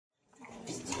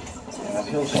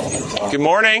Good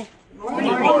morning.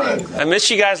 I missed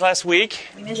you guys last week.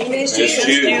 Missed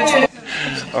you.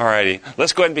 All righty.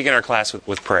 Let's go ahead and begin our class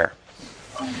with prayer.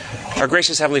 Our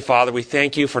gracious Heavenly Father, we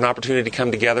thank you for an opportunity to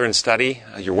come together and study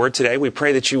your Word today. We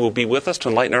pray that you will be with us to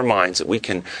enlighten our minds, that we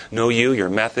can know you, your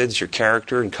methods, your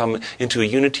character, and come into a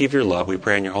unity of your love. We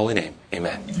pray in your holy name.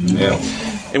 Amen. Yeah.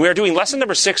 And we are doing lesson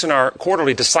number 6 in our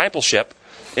quarterly discipleship.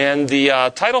 And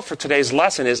the title for today's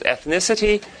lesson is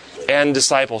Ethnicity and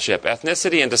Discipleship.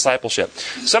 Ethnicity and Discipleship.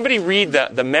 Somebody read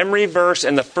the memory verse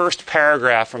and the first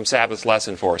paragraph from Sabbath's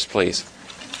lesson for us, please.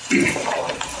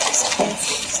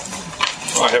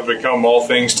 I have become all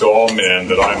things to all men,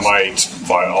 that I might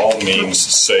by all means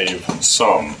save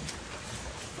some.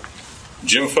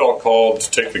 Jim felt called to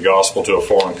take the gospel to a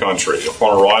foreign country.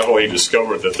 Upon arrival, he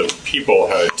discovered that the people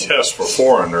had a test for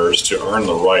foreigners to earn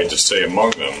the right to stay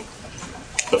among them.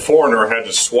 The foreigner had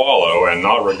to swallow and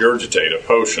not regurgitate a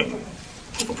potion.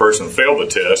 If a person failed the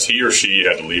test, he or she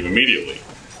had to leave immediately.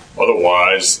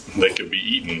 Otherwise, they could be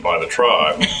eaten by the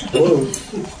tribe.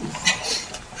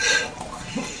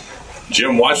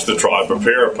 Jim watched the tribe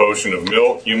prepare a potion of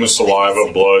milk, human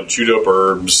saliva, blood, chewed up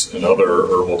herbs, and other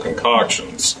herbal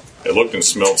concoctions. It looked and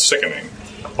smelled sickening.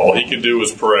 All he could do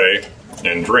was pray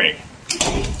and drink.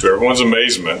 To everyone's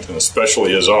amazement, and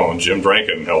especially his own, Jim drank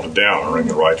it and held it down, earning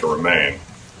the right to remain.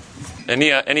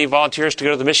 Any volunteers to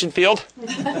go to the mission field?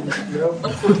 No.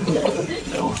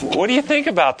 What do you think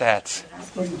about that?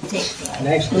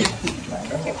 Next week.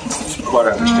 Quite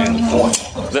understand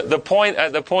the point.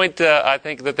 The point I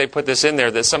think that they put this in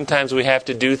there, that sometimes we have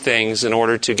to do things in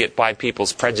order to get by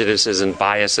people's prejudices and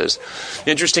biases.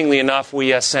 Interestingly enough,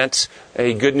 we sent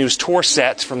a Good News Tour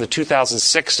set from the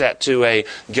 2006 set to a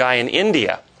guy in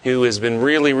India who has been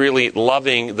really, really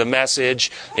loving the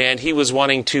message, and he was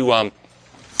wanting to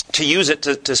use it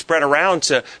to spread around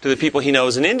to the people he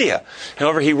knows in India.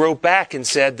 However, he wrote back and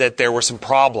said that there were some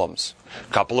problems.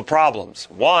 A couple of problems.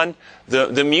 One,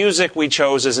 the music we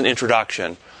chose as an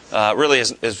introduction really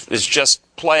is just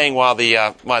playing while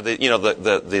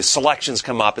the selections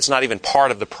come up. It's not even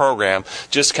part of the program.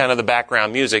 Just kind of the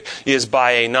background music is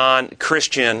by a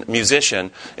non-Christian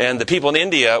musician, and the people in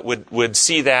India would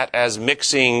see that as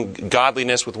mixing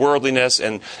godliness with worldliness,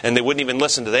 and they wouldn't even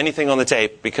listen to anything on the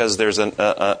tape because there's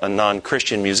a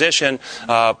non-Christian musician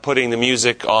putting the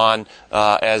music on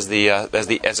as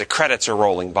the credits are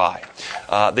rolling by.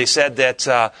 They said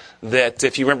that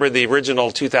if you remember the original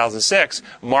 2006,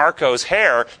 Marco's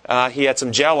hair, he had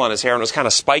some gel on his hair and it was kind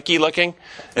of spiky looking,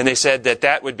 and they said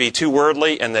that would be too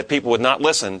worldly and that people would not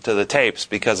listen to the tapes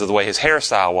because of the way his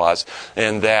hairstyle was,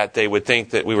 and that they would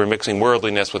think that we were mixing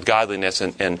worldliness with godliness,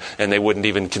 and they wouldn't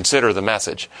even consider the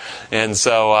message. And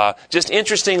so just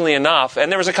interestingly enough,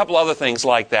 and there was a couple other things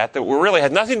like that really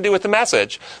had nothing to do with the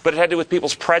message, but it had to do with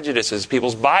people's prejudices,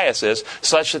 people's biases,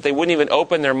 such that they wouldn't even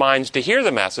open their minds to hear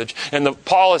the message. And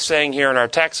Paul is saying here in our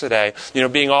text today,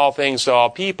 being all things to all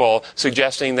people,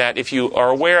 suggesting that if you are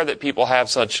aware that people have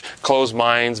such closed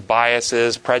minds,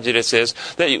 biases, prejudices,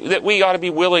 that we ought to be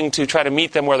willing to try to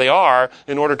meet them where they are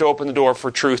in order to open the door for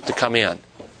truth to come in.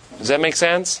 Does that make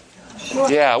sense?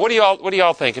 Sure. Yeah. What do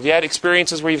y'all think? Have you had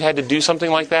experiences where you've had to do something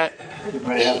like that? You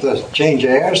might have to change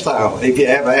your hairstyle if you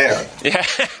have hair. Yeah.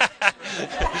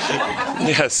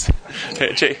 Yes.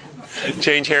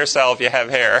 Change hairstyle if you have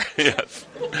hair. Yes.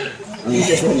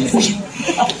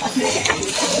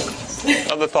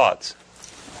 Other thoughts?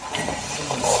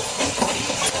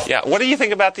 Yeah. What do you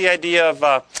think about the idea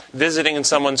of visiting in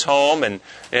someone's home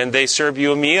and they serve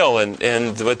you a meal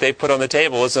and what they put on the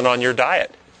table isn't on your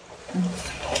diet?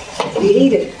 You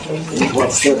eat it. Eat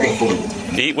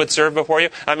what's served before you?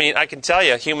 I mean, I can tell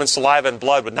you, human saliva and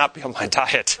blood would not be on my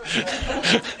diet.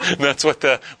 That's what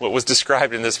was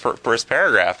described in this first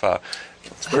paragraph.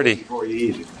 It's pretty. Pray before you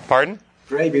eat it. Pardon?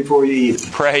 Pray before you eat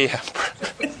it. Pray.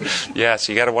 Yes,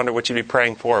 you got to wonder what you'd be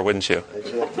praying for, wouldn't you?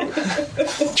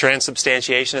 Exactly.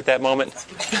 Transubstantiation at that moment?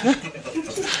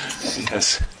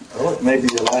 Yes. Well, it may be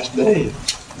the last day.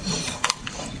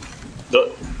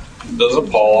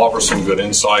 Doesn't Paul offer some good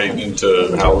insight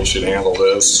into how we should handle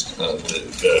this?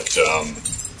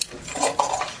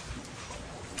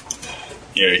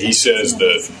 He says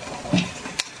that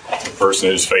the person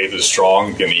whose faith is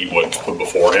strong can eat what's put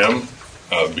before him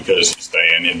because he's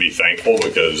staying and be thankful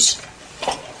because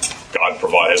God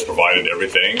has provided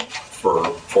everything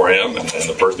for him, and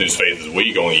the person whose faith is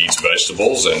weak only eats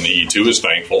vegetables, and he too is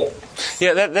thankful.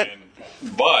 Yeah,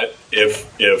 But if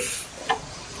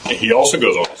he also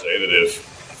goes on to say that if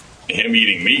him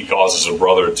eating meat causes a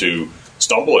brother to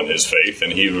stumble in his faith,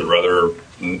 then he would rather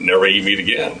never eat meat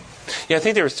again. Yeah, I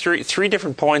think there are three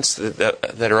different points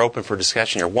that are open for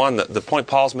discussion here. One, the point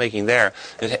Paul's making there,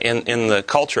 in the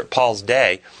culture at Paul's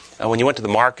day, when you went to the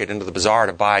market, into the bazaar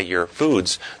to buy your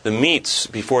foods, the meats,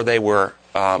 before they were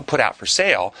put out for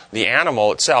sale, the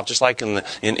animal itself, just like in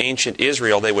ancient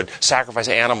Israel, they would sacrifice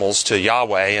animals to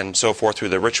Yahweh and so forth through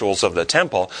the rituals of the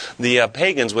temple. The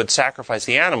pagans would sacrifice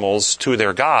the animals to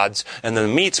their gods, and the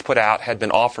meats put out had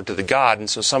been offered to the god. And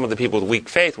so some of the people with weak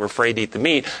faith were afraid to eat the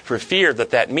meat for fear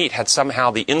that meat had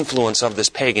somehow the influence of this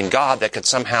pagan god that could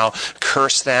somehow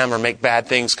curse them or make bad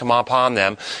things come upon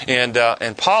them. And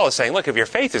Paul is saying, look, if your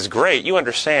faith is great, you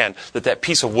understand that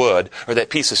piece of wood or that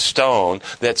piece of stone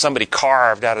that somebody carved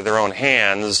out of their own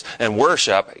hands and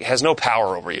worship has no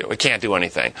power over you. It can't do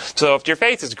anything. So if your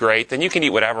faith is great, then you can eat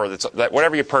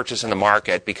whatever you purchase in the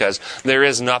market, because there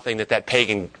is nothing that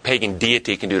pagan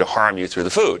deity can do to harm you through the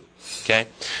food. Okay?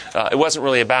 It wasn't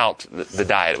really about the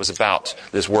diet. It was about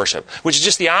this worship, which is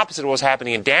just the opposite of what was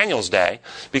happening in Daniel's day.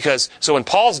 So in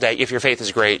Paul's day, if your faith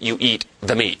is great, you eat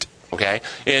the meat. Okay.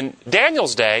 In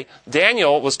Daniel's day,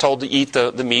 Daniel was told to eat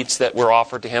the meats that were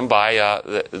offered to him by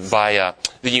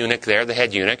the eunuch there, the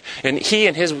head eunuch, and he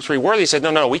and his three worthies said,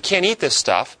 no, we can't eat this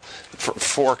stuff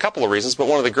for a couple of reasons, but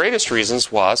one of the greatest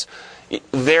reasons was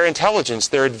their intelligence,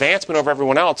 their advancement over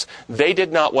everyone else. They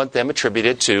did not want them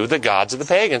attributed to the gods of the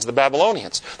pagans, the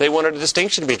Babylonians. They wanted a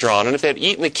distinction to be drawn. And if they had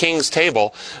eaten the king's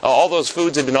table, all those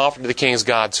foods had been offered to the king's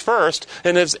gods first.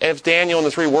 And if Daniel and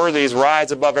the three worthies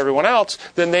rise above everyone else,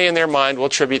 then they in their mind will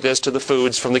attribute this to the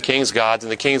foods from the king's gods,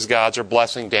 and the king's gods are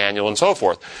blessing Daniel and so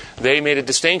forth. They made a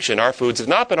distinction. Our foods have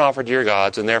not been offered to your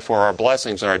gods, and therefore our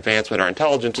blessings and our advancement, our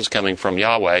intelligence is coming from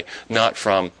Yahweh, not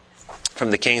from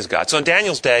the king's god. So in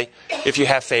Daniel's day, if you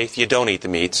have faith, you don't eat the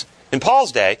meats. In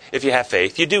Paul's day, if you have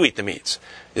faith, you do eat the meats.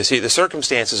 You see, the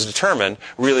circumstances determine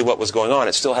really what was going on.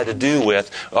 It still had to do with,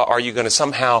 are you going to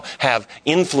somehow have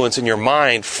influence in your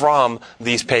mind from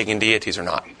these pagan deities or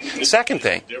not? The second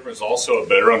thing. There was also a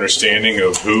better understanding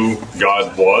of who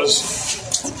God was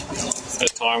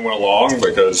as time went along,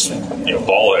 because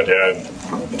Paul had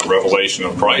the revelation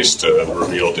of Christ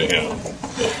revealed to him.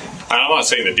 I'm not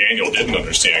saying that Daniel didn't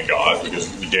understand God, because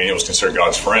Daniel was considered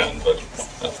God's friend. But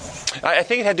I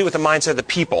think it had to do with the mindset of the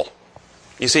people.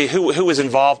 You see, who was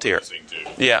involved here?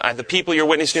 Yeah, the people you're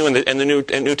witnessing to in the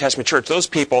New Testament church, those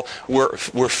people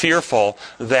were fearful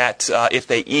that if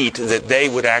they eat, that they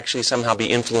would actually somehow be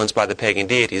influenced by the pagan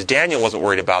deities. Daniel wasn't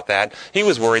worried about that. He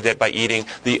was worried that by eating,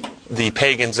 the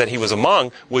pagans that he was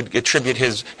among would attribute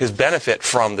his benefit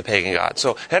from the pagan god.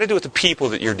 So it had to do with the people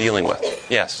that you're dealing with.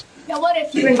 Yes? Now, what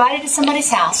if you're invited to somebody's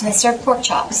house and they serve pork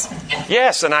chops?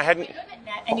 Yes, and I hadn't...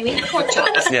 And you eat the pork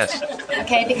chops. Yes.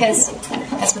 Okay, because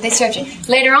that's what they served you.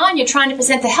 Later on, you're trying to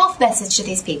present the health message to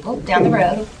these people down the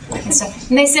road.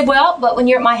 And they said, well, but when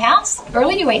you're at my house,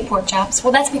 earlier you ate pork chops.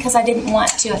 Well, that's because I didn't want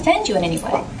to offend you in any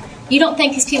way. You don't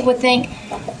think these people would think,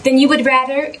 then you would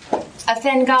rather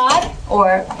offend God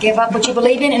or give up what you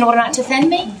believe in order not to offend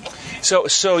me?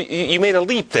 So you made a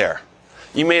leap there.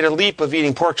 You made a leap of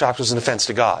eating pork chops as an offense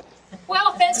to God.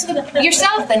 Well, offense to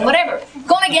yourself then, whatever.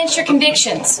 Going against your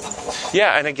convictions.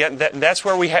 Yeah, and again, that's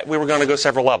where we were going to go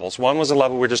several levels. One was the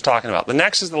level we were just talking about. The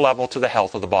next is the level to the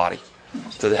health of the body.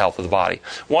 To the health of the body.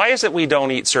 Why is it we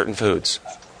don't eat certain foods?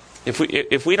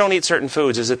 If we don't eat certain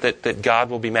foods, is it that God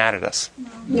will be mad at us?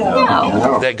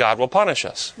 No. That God will punish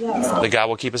us? No. That God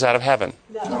will keep us out of heaven?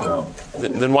 No.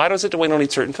 Then why is it that we don't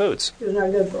eat certain foods? It's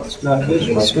not good for us. Not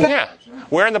good for us. Yeah.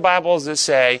 Where in the Bible does it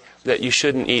say that you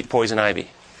shouldn't eat poison ivy?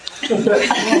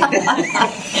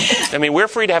 I mean, we're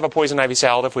free to have a poison ivy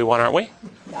salad if we want, aren't we?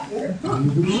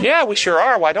 Yeah, we sure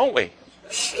are. Why don't we?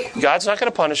 God's not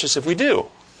going to punish us if we do.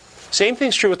 Same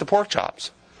thing's true with the pork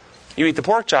chops. You eat the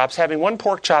pork chops, having one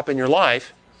pork chop in your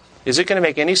life, is it going to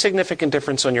make any significant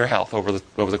difference on your health over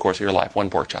the course of your life? One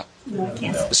pork chop.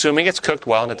 Assuming it's cooked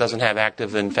well and it doesn't have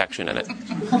active infection in it.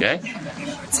 Okay?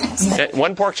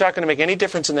 One pork chop going to make any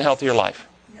difference in the health of your life?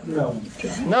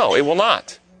 No, it will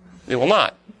not. It will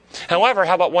not. However,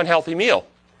 how about one healthy meal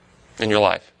in your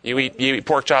life? You eat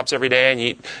pork chops every day, and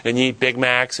you eat Big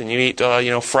Macs, and you eat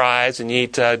fries, and you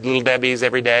eat Little Debbie's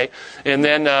every day, and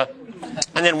then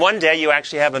one day you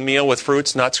actually have a meal with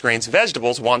fruits, nuts, grains, and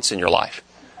vegetables once in your life.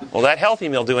 Will that healthy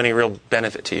meal do any real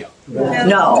benefit to you?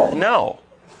 No.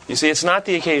 You see, it's not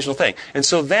the occasional thing. And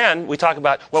so then we talk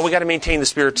about, well, we got to maintain the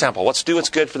spirit temple. Let's do what's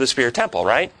good for the spirit temple,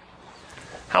 right?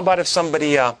 How about if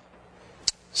somebody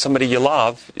you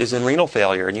love is in renal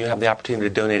failure and you have the opportunity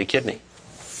to donate a kidney?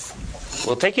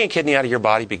 Will taking a kidney out of your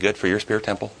body be good for your spirit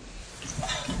temple?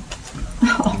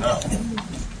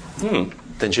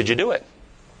 Then should you do it?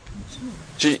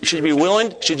 Should you be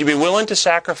willing to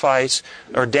sacrifice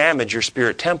or damage your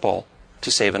spirit temple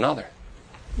to save another.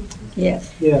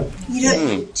 Yes. Yeah. You don't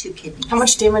need 2 kidneys. How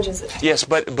much damage is it? Yes,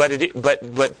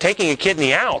 but taking a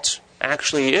kidney out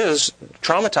actually is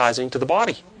traumatizing to the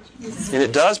body. And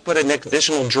it does put an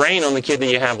additional drain on the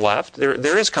kidney you have left.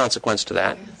 There is consequence to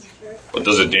that. But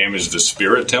does it damage the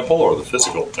spirit temple or the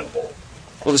physical temple?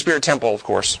 Well, the spirit temple, of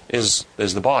course, is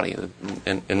the body.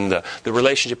 And the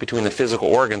relationship between the physical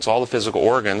organs, all the physical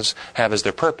organs have as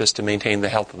their purpose to maintain the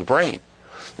health of the brain.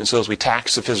 And so as we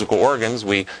tax the physical organs,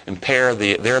 we impair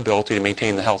their ability to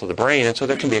maintain the health of the brain, and so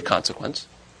there can be a consequence.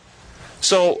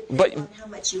 So, but How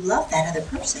much you love that other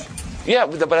person. yeah,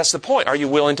 but that's the point. Are you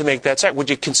willing to make that sacrifice? Would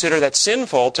you consider that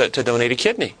sinful to donate a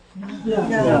kidney?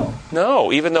 No.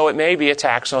 No, even though it may be a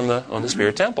tax on the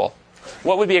spirit temple.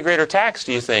 What would be a greater tax,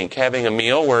 do you think? Having a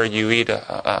meal where you eat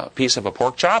a piece of a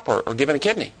pork chop or giving a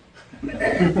kidney?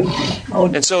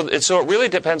 And so it really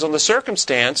depends on the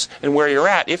circumstance and where you're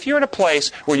at. If you're in a place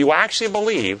where you actually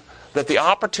believe that the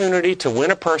opportunity to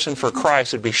win a person for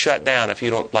Christ would be shut down if you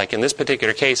don't, like in this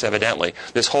particular case, evidently,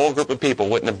 this whole group of people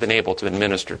wouldn't have been able to be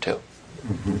ministered to.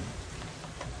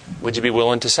 Would you be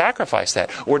willing to sacrifice that?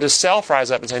 Or does self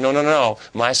rise up and say, no,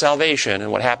 my salvation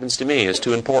and what happens to me is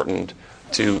too important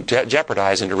to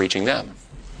jeopardize into reaching them?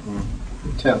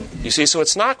 Tim. You see, so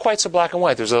it's not quite so black and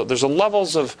white. There's a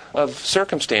levels of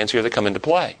circumstance here that come into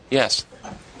play. Yes?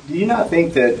 Do you not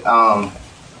think that,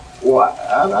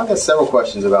 I've got several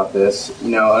questions about this.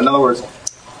 In other words,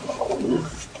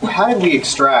 how did we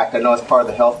extract, I know it's part of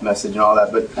the health message and all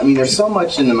that, but there's so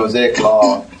much in the Mosaic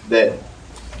Law that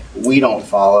we don't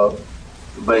follow,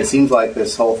 but it seems like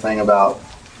this whole thing about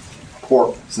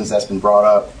pork, since that's been brought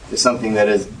up, is something that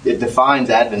it defines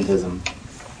Adventism.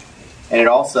 And it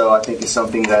also, I think, is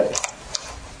something that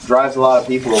drives a lot of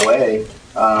people away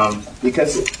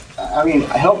because,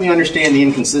 help me understand the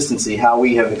inconsistency, how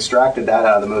we have extracted that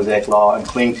out of the Mosaic Law and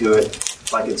cling to it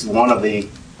like it's one of the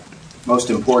most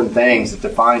important things that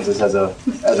defines us as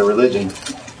a religion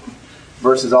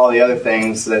versus all the other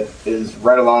things that is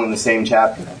right along in the same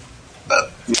chapter.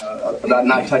 About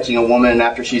not touching a woman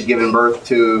after she's given birth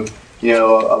to,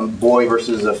 a boy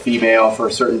versus a female for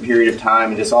a certain period of time,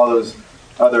 and just all those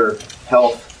other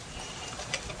health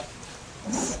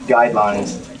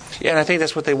guidelines. Yeah, and I think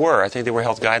that's what they were. I think they were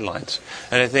health guidelines.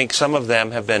 And I think some of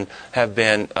them have been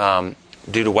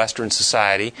due to Western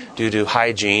society, due to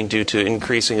hygiene, due to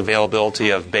increasing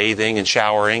availability of bathing and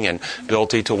showering and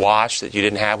ability to wash that you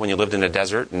didn't have when you lived in a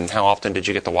desert. And how often did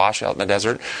you get to wash out in the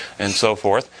desert and so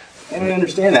forth? And I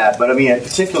understand that, but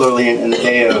particularly in the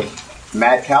day of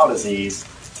mad cow disease,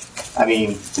 I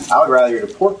would rather eat a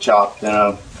pork chop than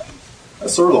a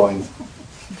sirloin.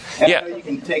 And yeah. I know you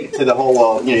can take it to the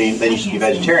whole, then you should be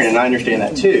vegetarian, and I understand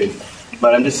that too.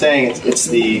 But I'm just saying it's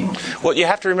the... Well, you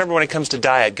have to remember when it comes to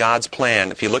diet, God's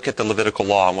plan, if you look at the Levitical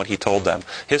law and what He told them,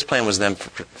 His plan was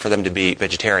for them to be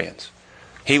vegetarians.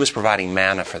 He was providing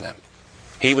manna for them.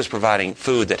 He was providing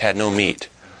food that had no meat.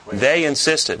 They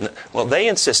insisted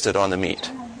on the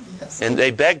meat. And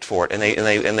they begged for it, and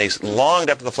they longed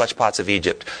after the flesh pots of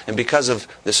Egypt. And because of,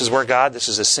 this is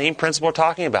the same principle we're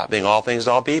talking about, being all things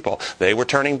to all people. They were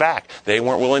turning back. They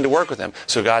weren't willing to work with Him.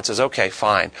 So God says, okay,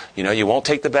 fine. You won't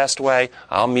take the best way.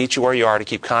 I'll meet you where you are to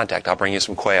keep contact. I'll bring you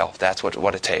some quail, if that's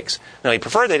what it takes. Now, He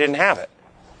preferred they didn't have it,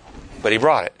 but He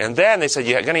brought it. And then they said,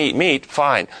 you're going to eat meat?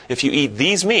 Fine. If you eat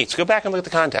these meats, go back and look at the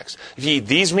context. If you eat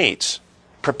these meats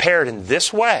prepared in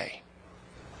this way,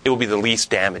 it will be the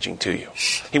least damaging to you.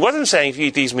 He wasn't saying if you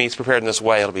eat these meats prepared in this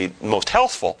way, it'll be most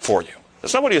healthful for you.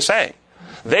 That's not what He was saying.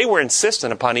 They were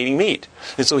insistent upon eating meat.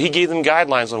 And so He gave them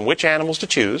guidelines on which animals to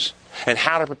choose and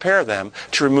how to prepare them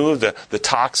to remove the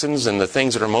toxins and the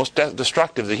things that are most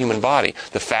destructive to the human body.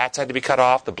 The fats had to be cut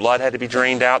off. The blood had to be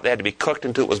drained out. They had to be cooked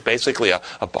until it was basically a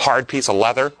hard piece of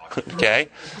leather. Okay?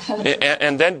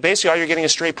 And then basically all you're getting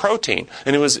is straight protein.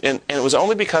 And it was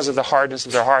only because of the hardness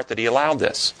of their heart that He allowed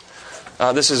this.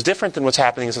 This is different than what's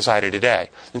happening in society today.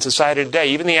 In society today,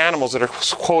 even the animals that are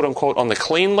quote-unquote on the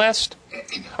clean list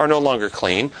are no longer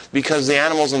clean because the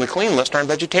animals on the clean list aren't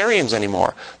vegetarians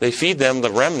anymore. They feed them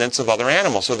the remnants of other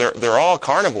animals. So they're all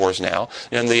carnivores now.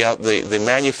 And the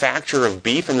manufacture of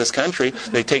beef in this country,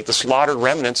 they take the slaughtered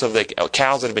remnants of the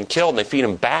cows that have been killed and they feed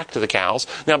them back to the cows.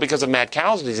 Now, because of mad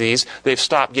cow disease, they've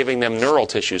stopped giving them neural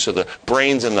tissue. So the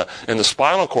brains and the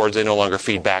spinal cords they no longer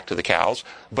feed back to the cows,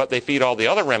 but they feed all the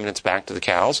other remnants back to the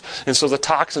cows. And so the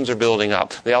toxins are building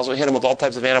up. They also hit them with all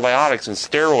types of antibiotics and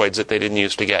steroids that they didn't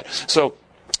used to get. So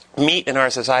meat in our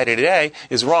society today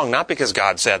is wrong, not because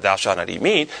God said thou shalt not eat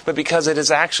meat, but because it is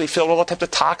actually filled with all types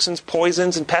of toxins,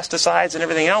 poisons, and pesticides and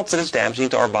everything else that is damaging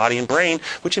to our body and brain,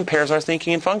 which impairs our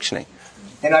thinking and functioning.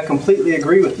 And I completely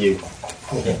agree with you.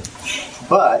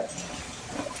 But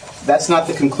that's not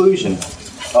the conclusion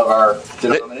of our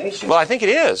denomination. Well, I think it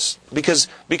is, because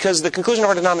the conclusion of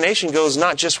our denomination goes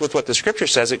not just with what the Scripture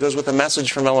says, it goes with a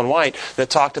message from Ellen White that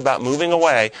talked about moving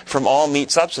away from all meat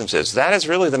substances. That is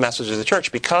really the message of the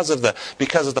church, because of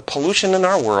the pollution in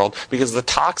our world, because of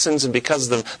the toxins, and because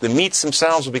the meats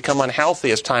themselves will become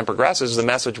unhealthy as time progresses. The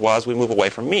message was we move away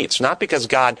from meats, not because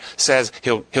God says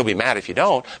He'll be mad if you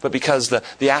don't, but because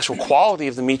the actual quality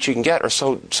of the meat you can get are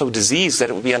so diseased that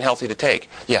it would be unhealthy to take.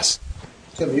 Yes.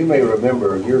 Tim, you may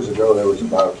remember years ago there was a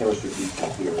biochemistry teacher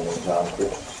here named John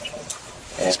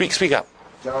Christensen. Speak up.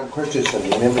 John Christensen,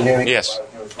 you remember him? Yes.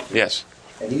 Yes.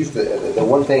 And he used to, the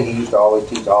one thing he used to always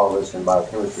teach all of us in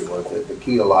biochemistry was that the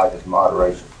key to life is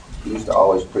moderation. He used to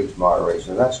always preach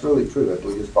moderation, and that's really true. If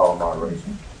we just follow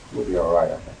moderation, we'll be all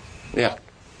right, I think. Yeah.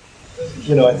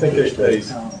 I think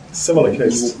a similar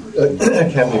case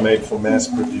can be made for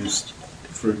mass-produced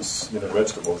fruits,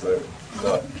 vegetables. They're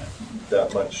not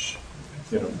that much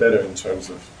better in terms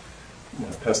of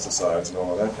pesticides and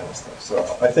all of that kind of stuff. So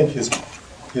I think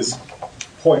his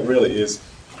point really is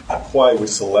why we're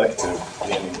selective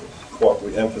in what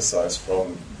we emphasize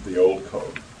from the old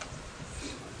code.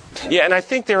 Yeah, and I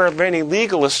think there are many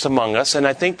legalists among us, and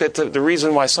I think that the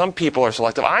reason why some people are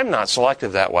selective, I'm not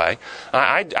selective that way.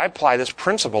 I apply this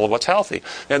principle of what's healthy.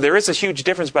 Now, there is a huge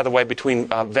difference, by the way, between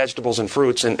vegetables and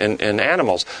fruits and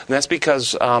animals, and that's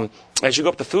because as you go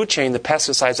up the food chain, the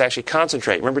pesticides actually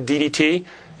concentrate. Remember DDT?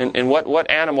 And what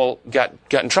animal got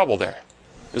in trouble there?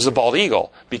 It was the bald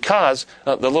eagle, because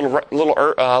the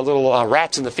little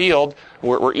rats in the field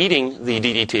were eating the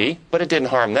DDT, but it didn't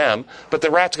harm them. But the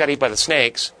rats got eaten by the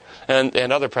snakes and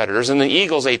other predators, and the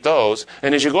eagles ate those.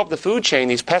 And as you go up the food chain,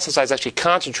 these pesticides actually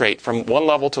concentrate from one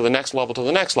level to the next level to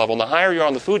the next level. And the higher you are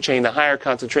on the food chain, the higher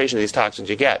concentration of these toxins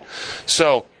you get.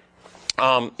 So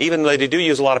even though they do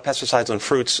use a lot of pesticides on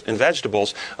fruits and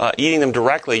vegetables, eating them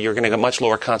directly, you're going to get much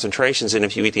lower concentrations than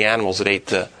if you eat the animals that ate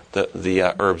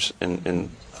the herbs and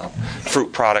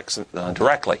fruit products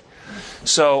directly.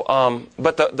 So,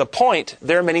 but the point,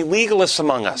 there are many legalists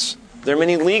among us. There are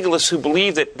many legalists who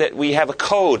believe that we have a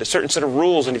code, a certain set of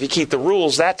rules, and if you keep the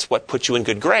rules, that's what puts you in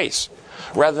good grace.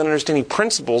 Rather than understanding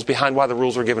principles behind why the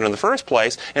rules were given in the first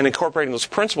place and incorporating those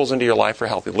principles into your life for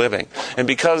healthy living. And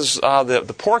because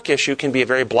the pork issue can be a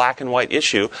very black and white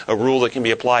issue, a rule that can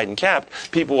be applied and kept,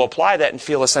 people will apply that and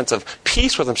feel a sense of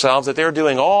peace with themselves that they're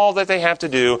doing all that they have to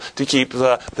do to keep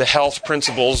the health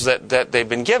principles that they've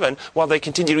been given, while they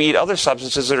continue to eat other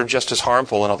substances that are just as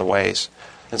harmful in other ways.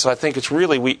 And so I think it's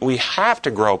really, we have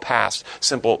to grow past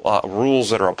simple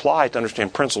rules that are applied to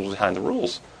understand principles behind the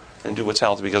rules and do what's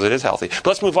healthy because it is healthy. But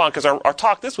let's move on, because our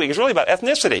talk this week is really about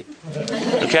ethnicity.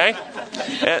 Okay?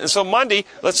 And so Monday,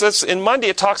 in Monday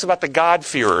it talks about the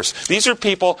God-fearers. These are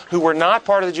people who were not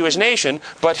part of the Jewish nation,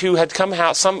 but who had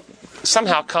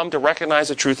somehow come to recognize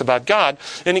the truth about God.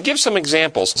 And it gives some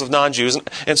examples of non-Jews,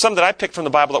 and some that I picked from the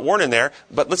Bible that weren't in there,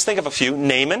 but let's think of a few.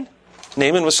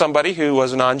 Naaman was somebody who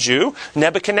was a non-Jew.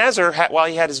 Nebuchadnezzar, while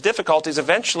he had his difficulties,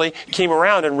 eventually came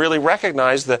around and really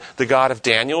recognized the God of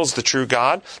Daniel as the true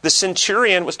God. The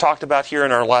centurion was talked about here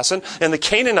in our lesson, and the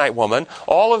Canaanite woman.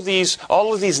 All of these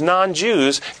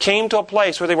non-Jews came to a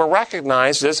place where they were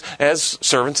recognized as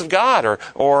servants of God,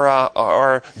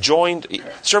 or joined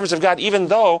servants of God, even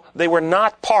though they were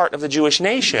not part of the Jewish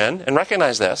nation. And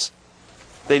recognize this: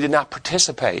 they did not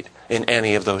participate in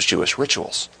any of those Jewish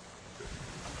rituals.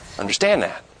 Understand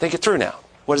that. Think it through now.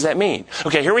 What does that mean?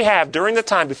 Okay, here we have, during the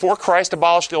time before Christ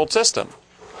abolished the old system,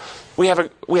 we have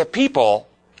people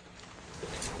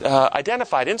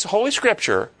identified in Holy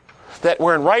Scripture that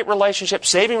were in right relationship,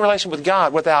 saving relationship with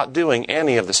God, without doing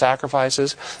any of the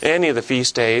sacrifices, any of the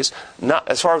feast days. Not,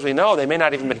 as far as we know, they may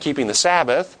not even been keeping the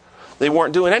Sabbath. They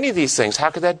weren't doing any of these things.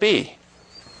 How could that be?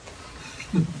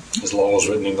 As long as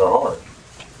written in their heart.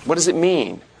 What does it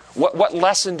mean? What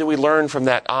lesson do we learn from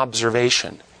that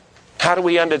observation? How do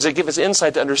we, does it give us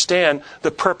insight to understand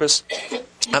the purpose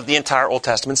of the entire Old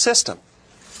Testament system?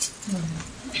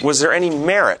 Was there any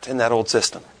merit in that old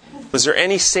system? Was there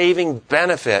any saving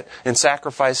benefit in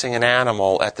sacrificing an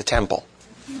animal at the temple?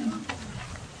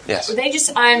 Yes. Were they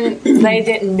just they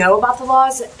didn't know about the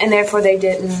laws, and therefore they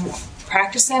didn't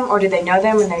practice them, or did they know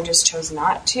them and they just chose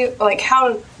not to? Like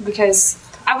how? Because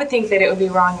I would think that it would be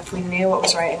wrong if we knew what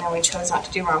was right and then we chose not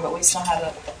to do wrong, but we still had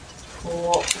a.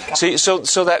 See, so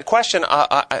that question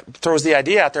throws the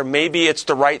idea out there. Maybe it's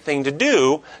the right thing to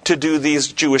do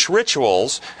these Jewish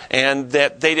rituals, and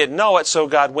that they didn't know it, so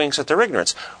God winks at their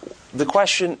ignorance. The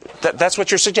question, that's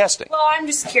what you're suggesting. Well, I'm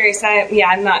just curious.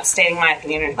 I'm not stating my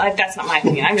opinion. That's not my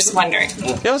opinion. I'm just wondering.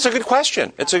 Yeah, that's a good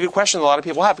question. It's a good question a lot of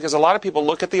people have, because a lot of people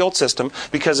look at the old system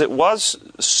because it was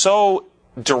so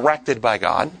directed by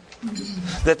God.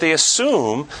 That they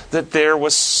assume that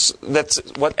that's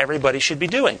what everybody should be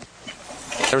doing.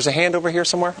 There was a hand over here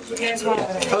somewhere? Here's one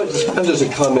over there. There's a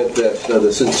comment that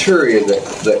the centurion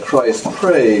that Christ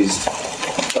praised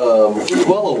was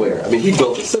well aware. I mean, he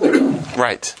built a synagogue.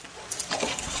 Right.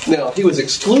 Now, he was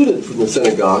excluded from the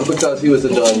synagogue because he was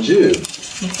a non-Jew.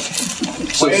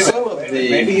 So some of the...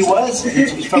 Maybe he was.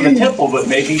 He's from the temple, but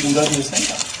maybe he didn't go to the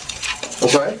synagogue. I'm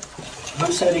sorry?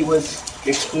 Who said he was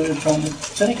excluded from the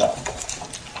synagogue?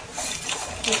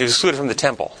 He was excluded from the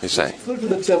temple, you're saying. Excluded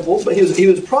from the temple, but he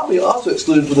was probably also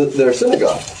excluded from their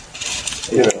synagogue.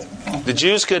 You know. The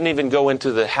Jews couldn't even go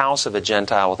into the house of a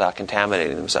Gentile without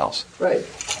contaminating themselves. Right.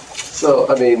 So,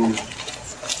 I mean...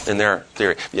 In their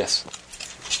theory, yes.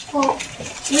 Well,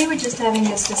 we were just having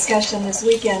this discussion this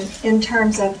weekend in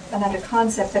terms of another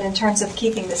concept, but in terms of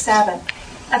keeping the Sabbath.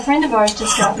 A friend of ours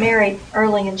just got married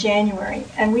early in January,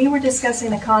 and we were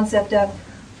discussing the concept of,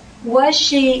 was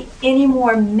she any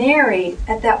more married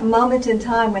at that moment in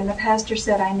time when the pastor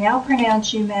said, "I now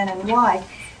pronounce you man and wife,"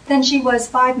 than she was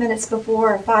 5 minutes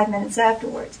before or 5 minutes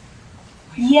afterwards?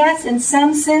 Yes, in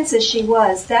some senses she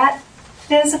was. That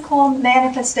physical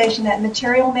manifestation, that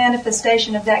material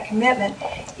manifestation of that commitment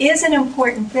is an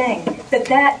important thing, but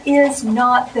that is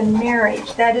not the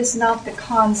marriage. That is not the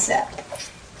concept.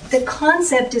 The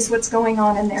concept is what's going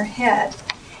on in their head.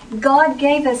 God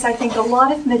gave us, I think, a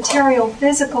lot of material,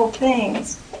 physical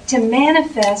things to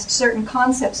manifest certain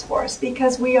concepts for us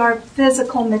because we are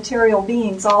physical, material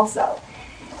beings also.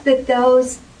 But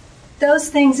those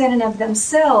things in and of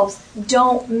themselves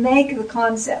don't make the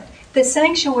concept. The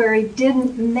sanctuary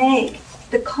didn't make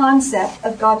the concept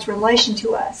of God's relation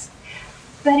to us.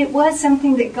 But it was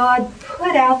something that God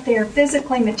put out there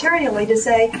physically, materially to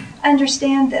say,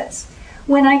 understand this.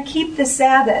 When I keep the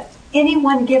Sabbath, any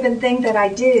one given thing that I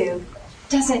do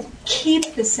doesn't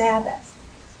keep the Sabbath.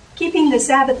 Keeping the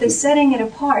Sabbath is setting it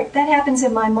apart. That happens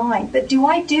in my mind. But do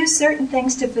I do certain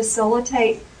things to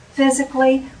facilitate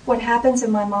physically what happens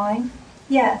in my mind?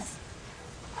 Yes.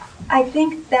 I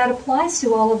think that applies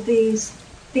to all of these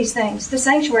things. The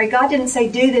sanctuary, God didn't say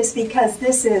do this because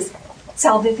this is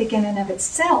salvific in and of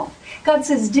itself. God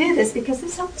says do this because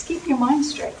this helps keep your mind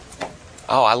straight.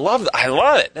 Oh, I love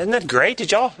it. Isn't that great?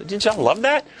 Did y'all love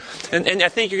that? And I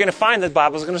think you're going to find that the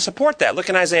Bible is going to support that. Look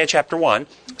in Isaiah chapter 1,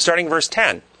 starting verse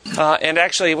 10. And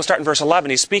actually, we'll start in verse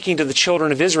 11. He's speaking to the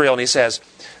children of Israel, and he says,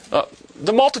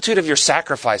 the multitude of your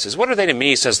sacrifices, what are they to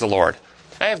me, says the Lord?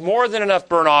 I have more than enough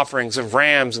burnt offerings of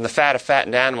rams and the fat of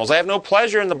fattened animals. I have no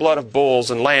pleasure in the blood of bulls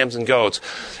and lambs and goats.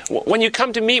 When you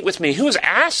come to meet with me, who has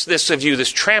asked this of you, this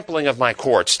trampling of my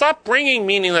courts? Stop bringing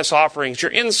meaningless offerings.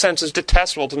 Your incense is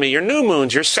detestable to me. Your new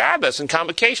moons, your Sabbaths and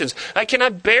convocations. I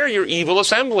cannot bear your evil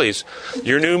assemblies.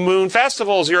 Your new moon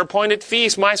festivals, your appointed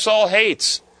feasts, my soul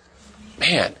hates.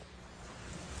 Man,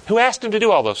 who asked him to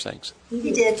do all those things? He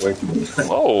did.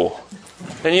 Whoa.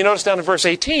 And you notice down in verse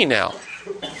 18 now.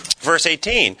 Verse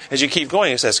 18, as you keep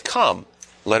going, it says, come,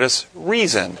 let us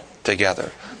reason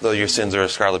together, though your sins are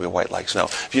as scarlet be white like snow.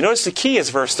 If you notice, the key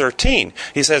is verse 13.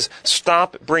 He says,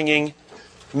 stop bringing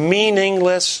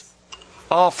meaningless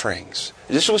offerings.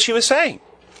 This is what she was saying.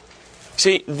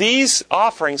 See, these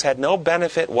offerings had no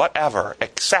benefit whatever,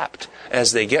 except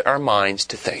as they get our minds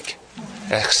to think.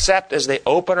 Except as they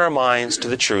open our minds to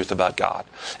the truth about God.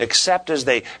 Except as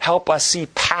they help us see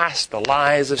past the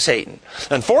lies of Satan.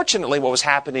 Unfortunately, what was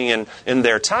happening in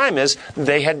their time is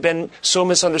they had been so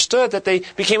misunderstood that they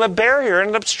became a barrier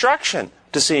and an obstruction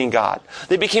to seeing God.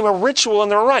 They became a ritual in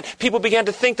their own right. People began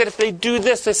to think that if they do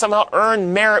this, they somehow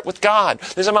earn merit with God.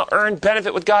 They somehow earn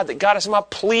benefit with God. That God is somehow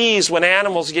pleased when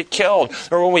animals get killed.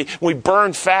 Or when we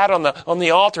burn fat on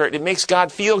the altar, it makes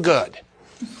God feel good.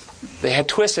 They had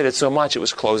twisted it so much it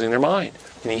was closing their mind.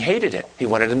 And he hated it. He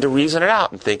wanted them to reason it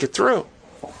out and think it through.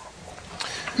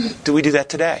 Do we do that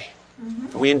today?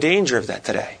 Are we in danger of that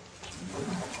today?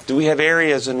 Do we have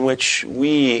areas in which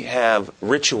we have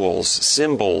rituals,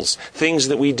 symbols, things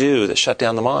that we do that shut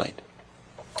down the mind?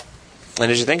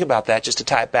 And as you think about that, just to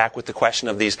tie it back with the question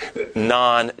of these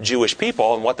non-Jewish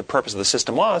people and what the purpose of the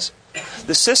system was,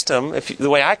 the system, the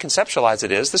way I conceptualize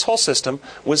it is, this whole system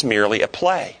was merely a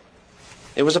play.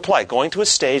 It was a play, going to a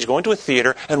stage, going to a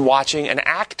theater, and watching an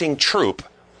acting troupe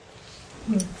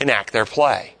enact their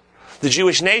play. The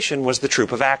Jewish nation was the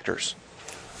troupe of actors.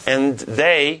 And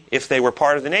they, if they were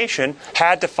part of the nation,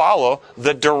 had to follow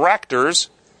the director's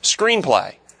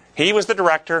screenplay. He was the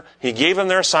director, he gave them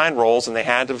their assigned roles, and they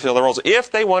had to fulfill the roles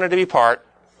if they wanted to be part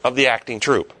of the acting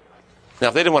troupe. Now,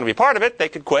 if they didn't want to be part of it, they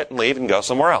could quit and leave and go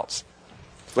somewhere else.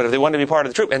 But if they wanted to be part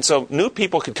of the troupe, and so new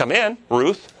people could come in,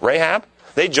 Ruth, Rahab,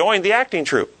 they joined the acting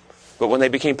troupe. But when they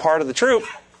became part of the troupe,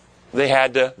 they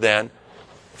had to then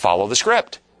follow the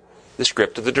script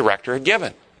that the director had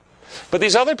given. But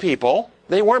these other people,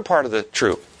 they weren't part of the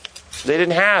troop. They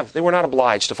were not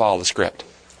obliged to follow the script,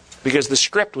 because the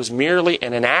script was merely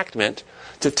an enactment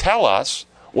to tell us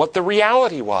what the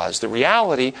reality was, the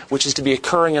reality which is to be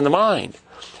occurring in the mind.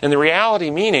 And the reality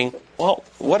meaning, well,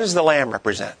 what does the lamb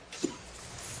represent?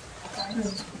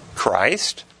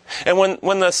 Christ. And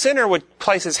when the sinner would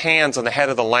place his hands on the head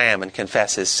of the lamb and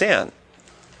confess his sin,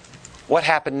 what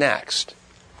happened next?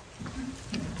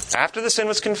 After the sin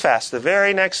was confessed, the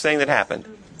very next thing that happened,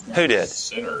 who did?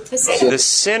 The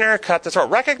sinner cut the throat.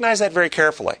 Recognize that very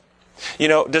carefully.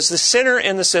 Does the sinner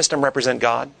in the system represent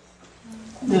God?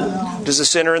 No. Does the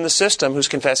sinner in the system who's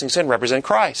confessing sin represent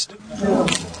Christ?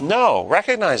 No.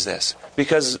 Recognize this.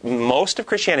 Because most of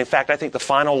Christianity, in fact, I think the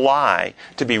final lie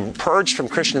to be purged from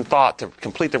Christian thought to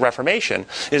complete the Reformation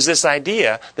is this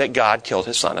idea that God killed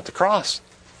his son at the cross.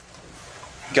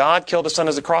 God killed his son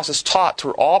at the cross is taught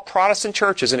through all Protestant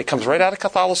churches, and it comes right out of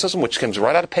Catholicism, which comes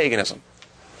right out of paganism,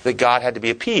 that God had to be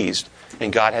appeased,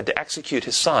 and God had to execute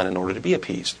his son in order to be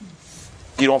appeased.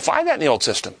 You don't find that in the old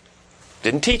system.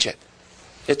 Didn't teach it.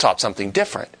 It taught something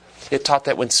different. It taught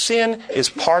that when sin is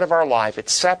part of our life, it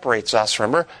separates us.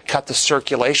 Remember, cut the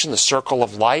circulation, the circle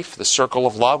of life, the circle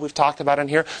of love we've talked about in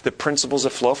here, the principles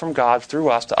that flow from God through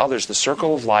us to others, the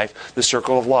circle of life, the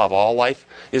circle of love. All life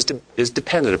is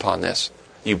dependent upon this.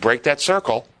 You break that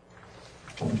circle,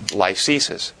 life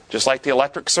ceases. Just like the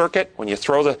electric circuit, when you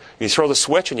throw the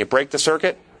switch and you break the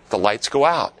circuit, the lights go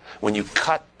out. When you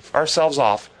cut ourselves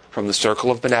off from the circle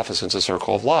of beneficence, the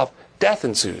circle of love, death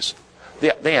ensues.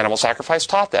 The animal sacrifice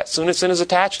taught that. As soon as sin is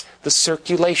attached, the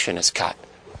circulation is cut.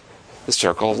 The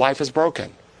circle of life is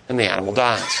broken, and the animal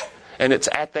dies. And it's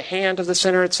at the hand of the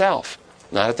sinner itself,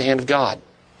 not at the hand of God.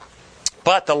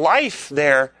 But the life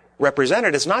there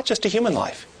represented is not just a human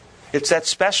life. It's that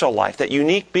special life, that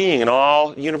unique being in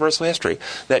all universal history.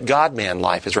 That God-man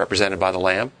life is represented by the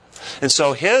Lamb. And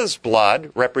so his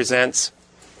blood represents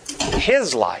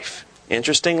his life.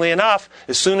 Interestingly enough,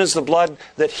 as soon as the blood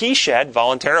that he shed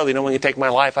voluntarily, when you take my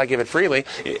life, I give it freely,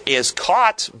 is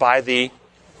caught by the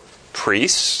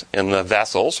priests in the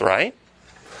vessels, right?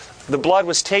 The blood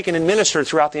was taken and ministered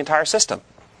throughout the entire system.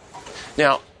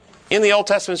 Now, in the Old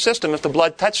Testament system, if the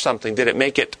blood touched something, did it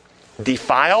make it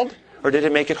defiled or did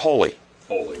it make it holy?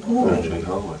 Holy.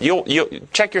 You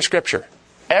check your scripture.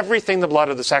 Everything the blood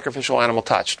of the sacrificial animal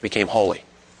touched became holy.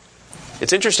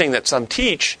 It's interesting that some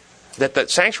teach that the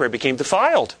sanctuary became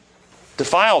defiled.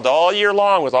 Defiled all year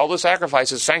long with all the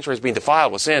sacrifices. The sanctuary is being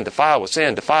defiled with sin, defiled with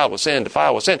sin, defiled with sin,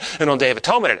 defiled with sin. And on Day of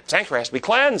Atonement, the sanctuary has to be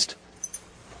cleansed.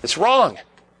 It's wrong.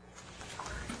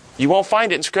 You won't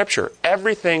find it in Scripture.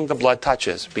 Everything the blood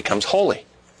touches becomes holy.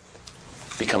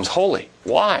 Becomes holy.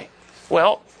 Why?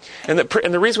 Well, and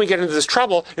the reason we get into this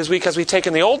trouble is because we've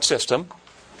taken the old system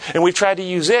and we've tried to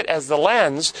use it as the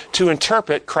lens to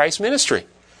interpret Christ's ministry,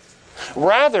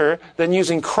 rather than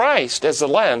using Christ as the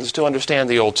lens to understand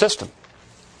the old system.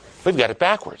 We've got it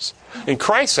backwards. And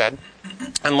Christ said,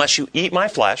 unless you eat my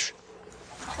flesh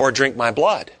or drink my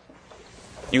blood,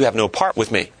 you have no part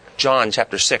with me. John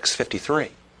chapter 6, 53.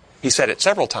 He said it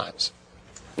several times.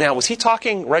 Now, was he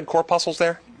talking red corpuscles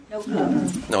there?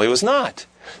 No, he was not.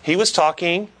 He was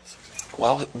talking,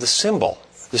 the symbol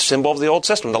of the old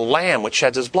system, the Lamb which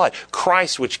sheds his blood,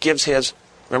 Christ which gives his,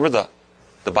 remember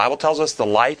the Bible tells us the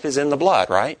life is in the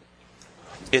blood, right?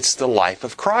 It's the life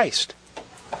of Christ.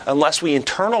 Unless we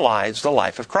internalize the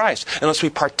life of Christ, unless we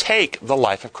partake the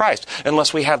life of Christ,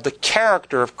 unless we have the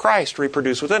character of Christ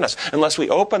reproduced within us, unless we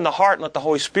open the heart and let the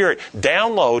Holy Spirit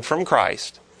download from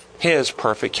Christ His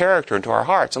perfect character into our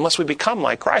hearts, unless we become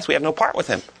like Christ, we have no part with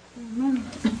Him.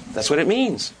 That's what it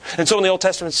means. And so in the Old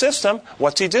Testament system,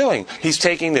 what's He doing? He's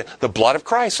taking the blood of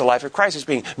Christ, the life of Christ, is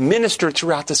being ministered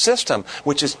throughout the system,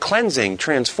 which is cleansing,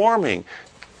 transforming,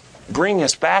 bringing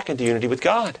us back into unity with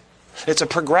God. It's a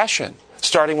progression,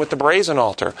 starting with the brazen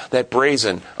altar, that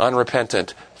brazen,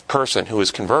 unrepentant person who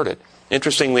is converted.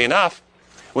 Interestingly enough,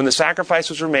 when the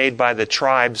sacrifices were made by the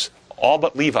tribes, all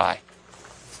but Levi,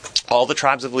 all the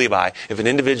tribes of Levi,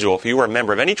 if you were a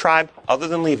member of any tribe other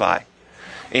than Levi,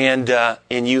 and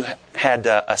you had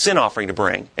a sin offering to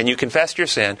bring, and you confessed your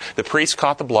sin, the priest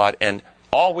caught the blood and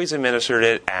always administered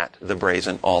it at the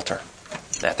brazen altar.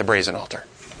 At the brazen altar.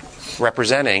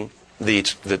 Representing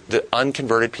the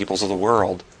unconverted peoples of the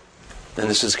world. And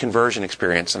this is conversion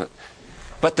experience.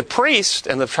 But the priest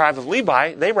and the tribe of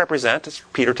Levi, they represent, as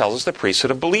Peter tells us, the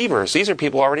priesthood of believers. These are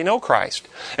people who already know Christ.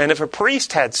 And if a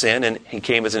priest had sin and he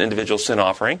came as an individual sin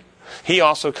offering, he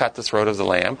also cut the throat of the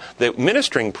lamb. The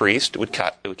ministering priest would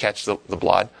catch the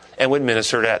blood and would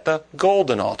minister it at the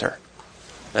golden altar.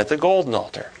 At the golden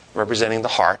altar. representing the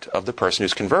heart of the person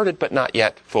who's converted but not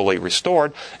yet fully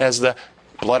restored, as the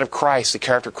blood of Christ, the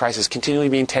character of Christ, is continually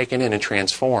being taken in and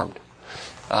transformed.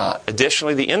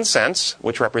 Additionally, the incense,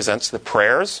 which represents the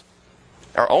prayers,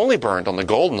 are only burned on the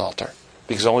golden altar,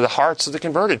 because only the hearts of the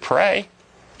converted pray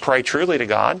truly to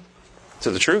God,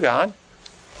 to the true God.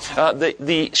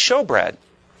 The showbread,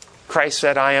 Christ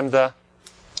said, I am the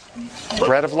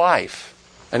bread of life.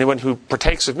 Anyone who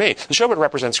partakes of me. The showbread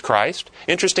represents Christ.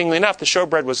 Interestingly enough, the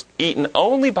showbread was eaten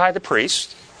only by the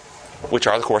priests, which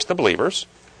are, of course, the believers,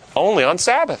 only on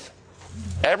Sabbath.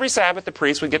 Every Sabbath, the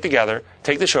priests would get together,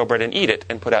 take the showbread and eat it,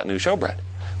 and put out new showbread.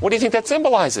 What do you think that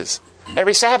symbolizes?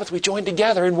 Every Sabbath, we join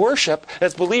together in worship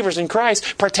as believers in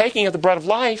Christ, partaking of the bread of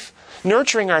life,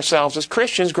 nurturing ourselves as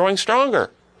Christians, growing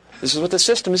stronger. This is what the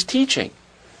system is teaching.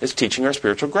 It's teaching our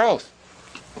spiritual growth.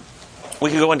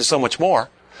 We could go into so much more,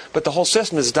 but the whole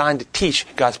system is designed to teach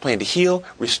God's plan to heal,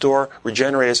 restore,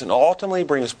 regenerate us, and ultimately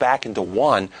bring us back into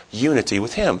one unity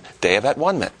with Him. Day of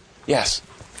At-One-ment. Yes?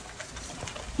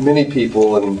 Many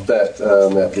people at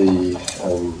the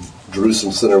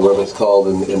Jerusalem Center, whatever it's called,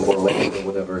 in Orlando or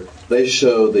whatever, they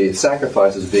show the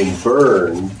sacrifices being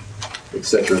burned,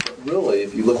 etc. But really,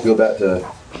 if you go back to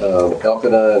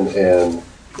Elkanah and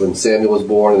when Samuel was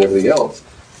born and everything else,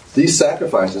 these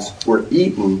sacrifices were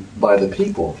eaten by the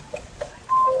people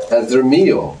as their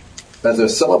meal, as their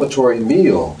celebratory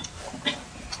meal,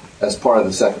 as part of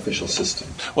the sacrificial system.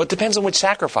 Well, it depends on which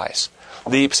sacrifice.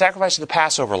 The sacrifice of the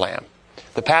Passover lamb.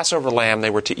 The Passover lamb, they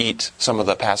were to eat some of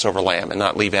the Passover lamb and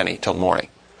not leave any till morning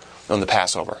on the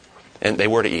Passover. And they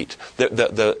were to eat.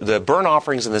 The burnt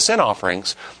offerings and the sin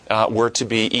offerings were to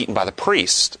be eaten by the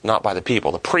priest, not by the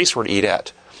people. The priests were to eat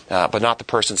it, but not the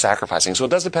person sacrificing. So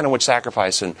it does depend on which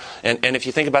sacrifice. And if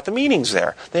you think about the meanings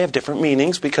there, they have different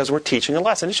meanings because we're teaching a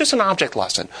lesson. It's just an object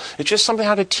lesson. It's just something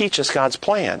how to teach us God's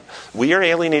plan. We are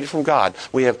alienated from God.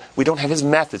 We don't have His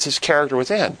methods, His character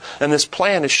within. And this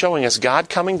plan is showing us God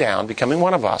coming down, becoming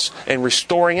one of us, and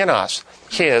restoring in us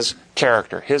His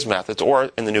character, His methods,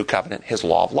 or in the New Covenant, His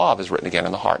law of love is written again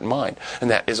in the heart and mind. And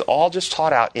that is all just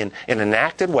taught out in an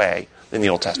enacted way in the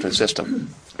Old Testament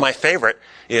system. My favorite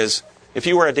is, if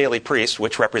you were a daily priest,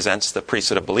 which represents the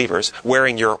priesthood of believers,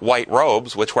 wearing your white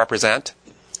robes, which represent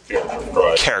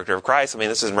character of Christ. I mean,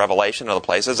 this is in Revelation and other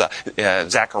places.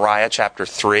 Zechariah chapter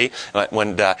 3,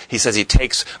 when he says He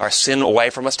takes our sin away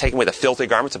from us, taking away the filthy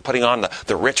garments and putting on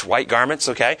the rich white garments,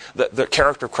 okay? The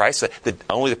character of Christ,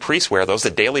 only the priests wear those, the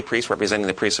daily priests representing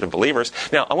the priesthood of believers.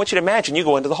 Now, I want you to imagine you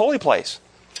go into the holy place,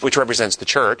 which represents the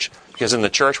church, because in the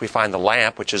church we find the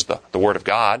lamp, which is the Word of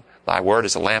God. Thy Word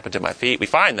is a lamp unto my feet. We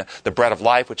find the bread of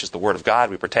life, which is the Word of God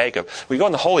we partake of. We go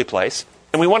in the holy place,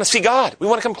 and we want to see God. We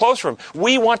want to come close to Him.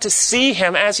 We want to see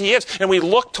Him as He is. And we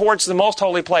look towards the most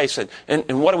holy place.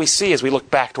 And what do we see as we look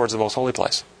back towards the most holy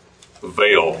place? The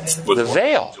veil. The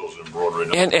veil.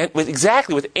 And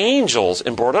with angels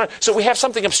embroidered on it. So we have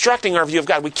something obstructing our view of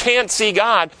God. We can't see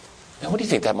God. Now, what do you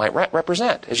think that might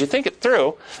represent? As you think it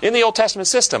through, in the Old Testament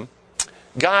system,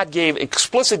 God gave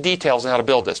explicit details on how to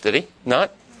build this, did He?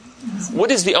 Not? What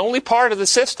is the only part of the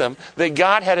system that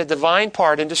God had a divine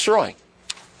part in destroying?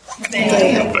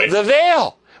 The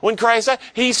veil. When Christ died,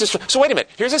 He's destroyed. So wait a minute.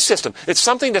 Here's a system. It's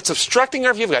something that's obstructing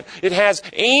our view of God. It has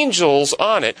angels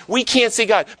on it. We can't see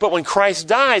God. But when Christ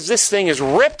dies, this thing is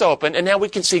ripped open, and now we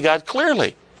can see God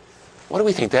clearly. What do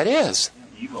we think that is?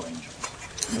 Evil angel.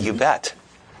 You bet.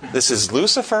 This is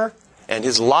Lucifer and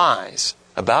his lies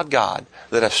about God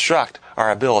that obstruct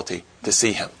our ability to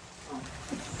see Him.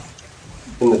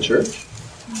 In the church?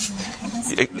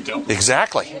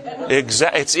 Exactly.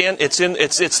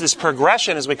 It's this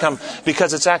progression as we come,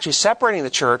 because it's actually separating the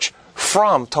church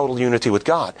from total unity with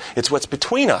God. It's what's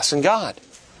between us and God.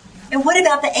 And what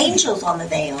about the angels on the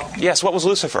veil? Yes, what was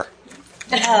Lucifer?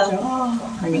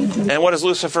 And what is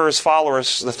Lucifer's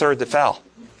followers, the third that fell?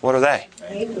 What are they?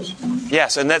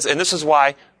 Yes, and this is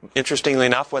why, interestingly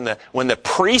enough, when the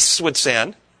priests would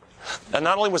sin, and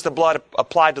not only was the blood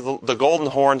applied to the golden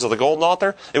horns of the golden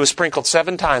altar, it was sprinkled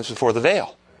 7 times before the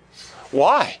veil.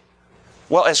 Why?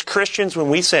 Well, as Christians, when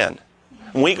we sin,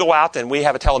 when we go out and we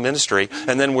have a teleministry,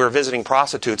 and then we're visiting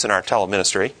prostitutes in our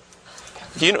teleministry,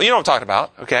 you know what I'm talking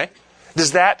about, okay?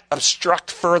 Does that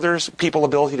obstruct further people's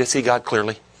ability to see God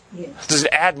clearly? Yes. Does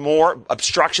it add more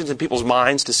obstructions in people's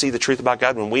minds to see the truth about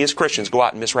God when we as Christians go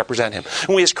out and misrepresent Him?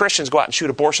 When we as Christians go out and shoot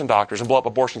abortion doctors and blow up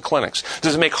abortion clinics,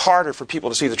 does it make harder for people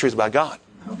to see the truth about God?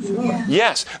 Yeah.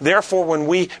 Yes. Therefore, when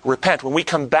we repent, when we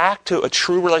come back to a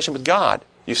true relation with God,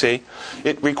 you see,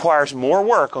 it requires more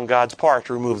work on God's part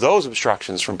to remove those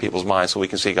obstructions from people's minds so we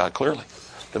can see God clearly.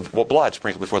 The blood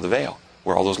sprinkled before the veil,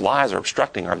 where all those lies are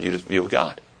obstructing our view of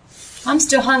God. I'm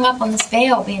still hung up on this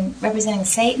veil being representing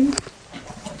Satan.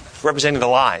 Representing the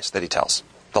lies that he tells.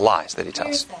 The lies that he tells.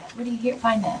 Where's that? Where do you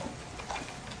find that?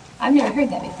 I've never heard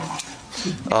that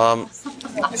before.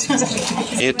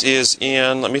 It is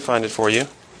in, let me find it for you.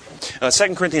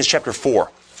 2 Corinthians chapter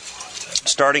 4,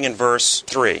 starting in verse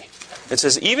 3. It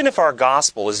says, even if our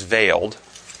gospel is veiled,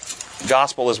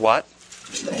 gospel is what?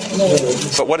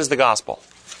 But what is the gospel?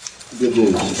 Good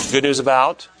news. Good news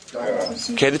about?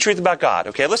 Okay, the truth about God.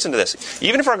 Okay, listen to this.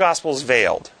 Even if our gospel is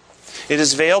veiled, it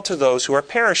is veiled to those who are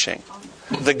perishing.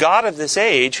 The God of this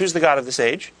age, who's the God of this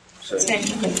age?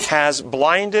 Has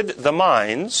blinded the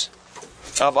minds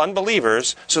of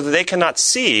unbelievers so that they cannot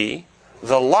see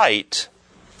the light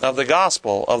of the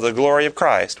gospel of the glory of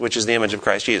Christ, which is the image of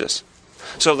Christ Jesus.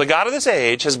 So the God of this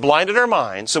age has blinded our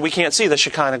minds so we can't see the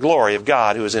Shekinah glory of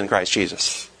God who is in Christ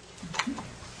Jesus.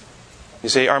 You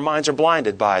see, our minds are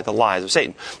blinded by the lies of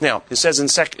Satan. Now, it says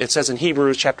in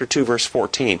Hebrews chapter 2, verse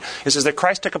 14, it says that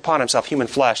Christ took upon himself human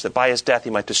flesh that by his death he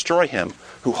might destroy him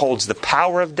who holds the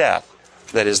power of death,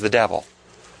 that is the devil.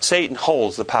 Satan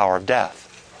holds the power of death.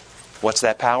 What's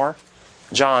that power?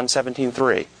 John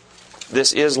 17:3.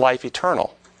 This is life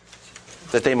eternal,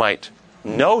 that they might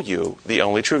know you, the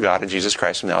only true God, and Jesus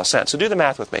Christ whom thou hast sent. So do the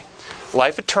math with me.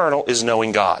 Life eternal is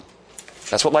knowing God.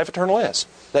 That's what life eternal is.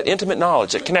 That intimate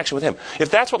knowledge, that connection with Him. If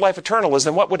that's what life eternal is,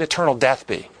 then what would eternal death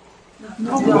be?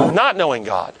 Not knowing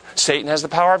God. Satan has the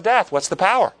power of death. What's the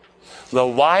power? The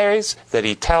lies that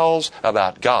he tells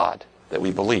about God that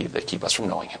we believe that keep us from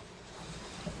knowing Him.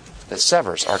 That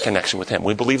severs our connection with Him.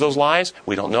 We believe those lies.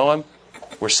 We don't know Him.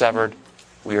 We're severed.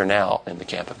 We are now in the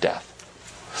camp of death.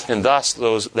 And thus,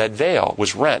 that veil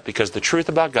was rent because the truth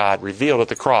about God revealed at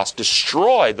the cross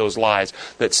destroyed those lies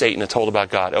that Satan had told about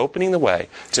God, opening the way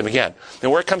to Him again.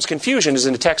 And where it comes confusion is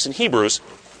in the text in Hebrews,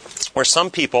 where some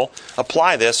people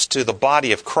apply this to the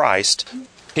body of Christ.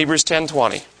 Hebrews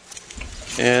 10:20.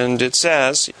 And it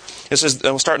says,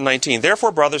 we'll start in 19.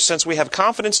 Therefore, brothers, since we have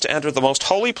confidence to enter the most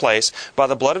holy place by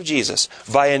the blood of Jesus,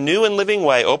 by a new and living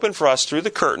way open for us through the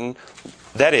curtain,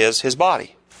 that is, His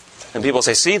body. And people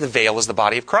say, see, the veil is the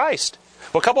body of Christ.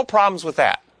 Well, a couple problems with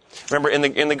that. Remember,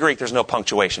 in the Greek, there's no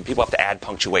punctuation. People have to add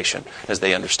punctuation as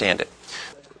they understand it.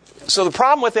 So the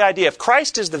problem with the idea, if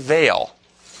Christ is the veil,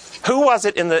 who was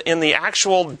it in the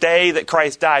actual day that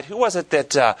Christ died? Who was it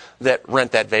that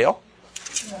rent that veil?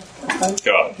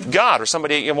 God, or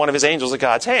somebody, one of His angels at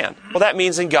God's hand. Well, that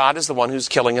means that God is the one who's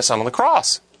killing His Son on the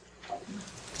cross.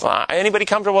 Anybody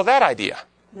comfortable with that idea?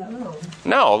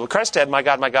 No, Christ said, my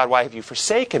God, why have you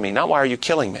forsaken me? Not why are you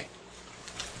killing me?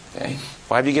 Okay?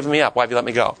 Why have you given me up? Why have you let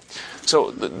me go?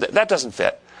 So that doesn't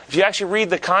fit. If you actually read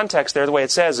the context there, the way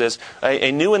it says is,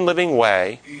 a new and living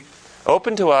way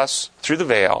open to us through the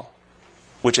veil,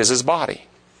 which is His body.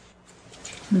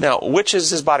 Now, which is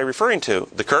His body referring to?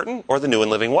 The curtain or the new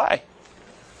and living way?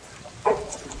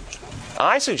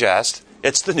 I suggest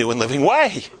it's the new and living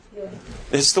way.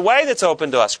 It's the way that's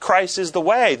open to us. Christ is the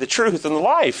way, the truth, and the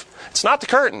life. It's not the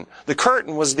curtain. The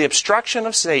curtain was the obstruction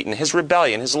of Satan, his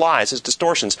rebellion, his lies, his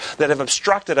distortions that have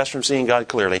obstructed us from seeing God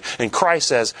clearly. And Christ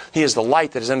says, He is the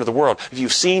light that has entered the world. If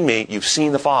you've seen me, you've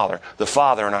seen the Father. The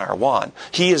Father and I are one.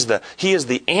 He is the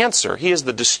answer. He is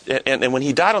and when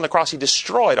He died on the cross, He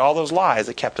destroyed all those lies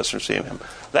that kept us from seeing Him.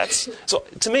 So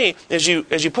to me, as you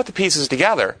put the pieces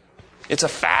together, it's a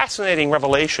fascinating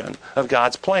revelation of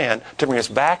God's plan to bring us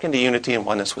back into unity and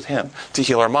oneness with Him, to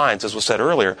heal our minds. As was said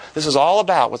earlier, this is all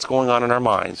about what's going on in our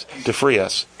minds to free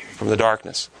us from the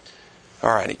darkness. All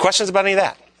right, any questions about any of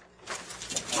that?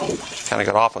 Kind of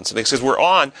got off on something because we're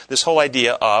on this whole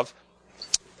idea of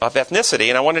ethnicity,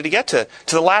 and I wanted to get to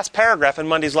the last paragraph in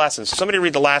Monday's lesson. So somebody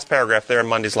read the last paragraph there in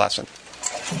Monday's lesson.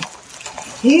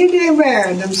 Here they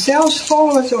were, themselves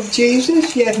followers of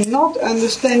Jesus, yet not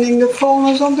understanding the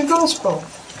fullness of the gospel.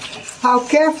 How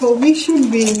careful we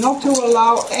should be not to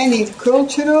allow any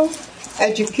cultural,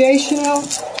 educational,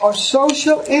 or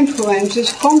social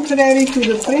influences contrary to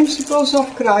the principles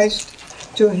of Christ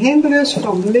to hinder us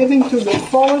from living to the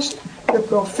fullest the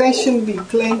profession we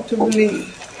claim to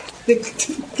believe. We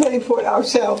claim for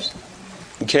ourselves.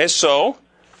 Okay, so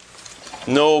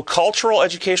no cultural,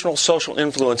 educational, social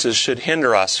influences should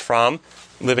hinder us from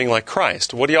living like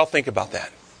Christ. What do y'all think about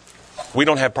that? We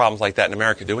don't have problems like that in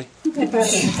America, do we?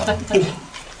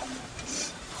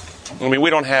 I mean, we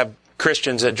don't have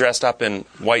Christians that dressed up in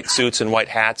white suits and white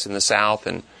hats in the South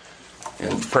and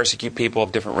persecute people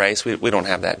of different race. We don't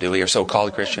have that, do we? Or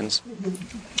so-called Christians.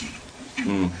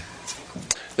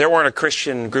 There weren't a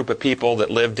Christian group of people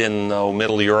that lived in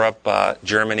Middle Europe,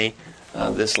 Germany,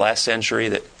 this last century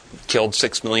that killed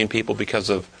 6 million people because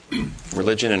of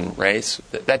religion and race.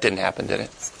 That didn't happen, did it?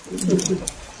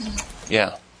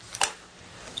 Yeah.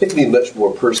 It can be much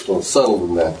more personal and subtle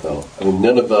than that, though. I mean,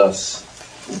 none of us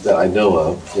that I know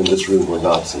of in this room were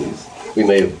Nazis. We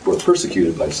may have were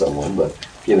persecuted by someone, but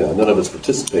none of us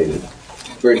participated.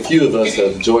 Very few of us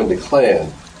have joined the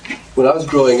Klan. When I was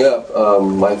growing up,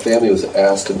 my family was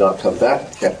asked to not come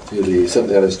back to the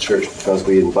Seventh-day Church because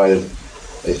we invited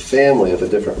a family of a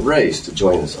different race to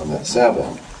join us on that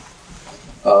Sabbath.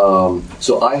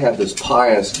 So I had this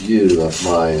pious view of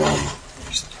my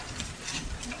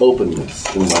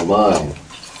openness in my mind.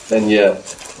 And yet,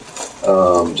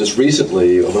 just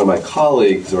recently, one of my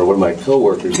colleagues or one of my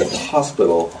coworkers at the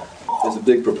hospital is a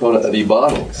big proponent of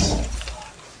Ebonics.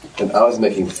 And I was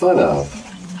making fun of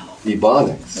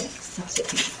Ebonics.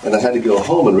 And I had to go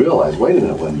home and realize, wait a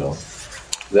minute, Wendell,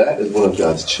 that is one of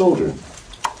God's children.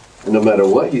 And no matter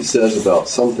what he says about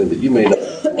something that you may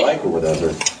not like or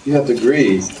whatever, you have to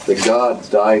agree that God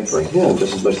died for him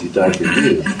just as much as he died for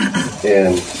you.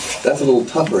 And that's a little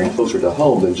tougher and closer to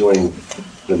home than joining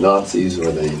the Nazis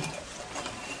or the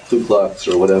Ku Klux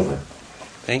or whatever.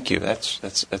 Thank you.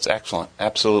 That's excellent.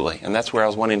 Absolutely. And that's where I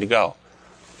was wanting to go.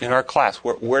 In our class,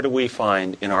 where do we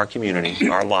find in our community,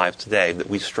 in our lives today, that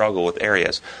we struggle with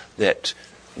areas that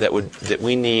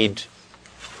we need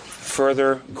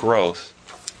further growth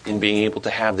in being able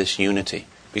to have this unity?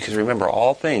 Because remember,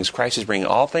 all things, Christ is bringing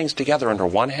all things together under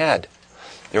one head.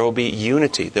 There will be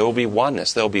unity. There will be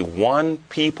oneness. There will be one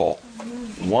people,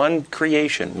 one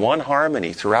creation, one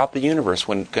harmony throughout the universe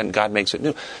when God makes it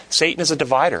new. Satan is a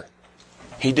divider.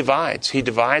 He divides. He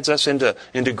divides us into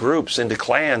groups, into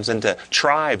clans, into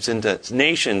tribes, into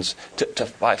nations to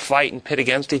fight and pit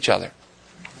against each other.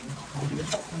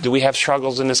 Do we have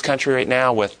struggles in this country right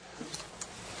now with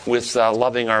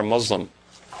loving our Muslim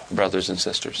brothers and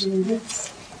sisters?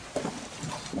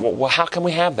 Well, how can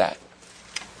we have that?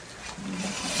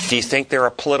 Do you think there are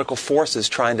political forces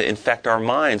trying to infect our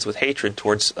minds with hatred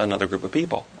towards another group of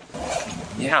people?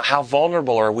 Yeah, how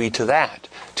vulnerable are we to that?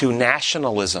 To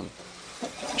nationalism?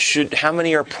 How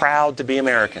many are proud to be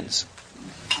Americans?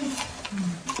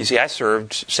 You see, I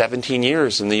served 17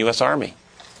 years in the U.S. Army.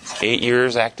 8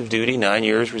 years active duty, 9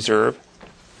 years reserve.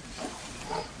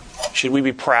 Should we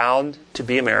be proud to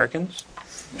be Americans?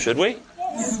 Should we?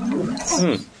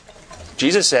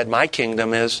 Jesus said, my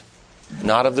kingdom is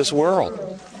not of this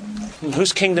world.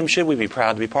 Whose kingdom should we be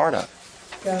proud to be part of?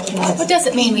 Well, it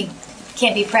doesn't mean we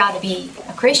can't be proud to be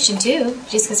a Christian, too,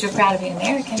 just because we're proud to be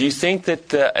American. Do you think that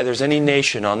there's any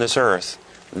nation on this earth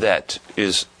that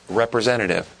is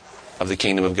representative of the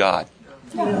kingdom of God?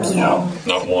 No,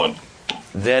 not one.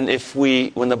 Then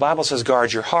when the Bible says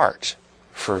guard your heart,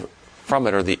 from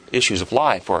it are the issues of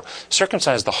life, or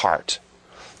circumcise the heart,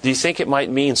 do you think it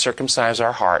might mean circumcise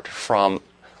our heart from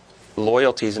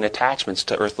loyalties and attachments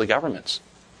to earthly governments?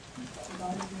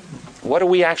 What do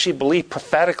we actually believe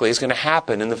prophetically is going to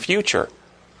happen in the future?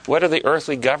 What are the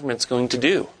earthly governments going to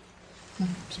do?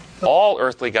 All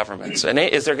earthly governments. And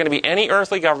is there going to be any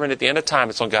earthly government at the end of time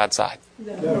that's on God's side?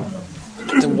 No.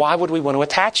 Then why would we want to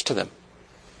attach to them?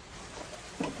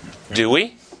 Do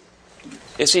we?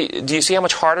 Do you see how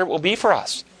much harder it will be for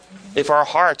us? If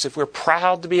we're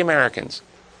proud to be Americans.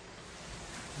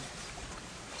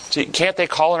 See, can't they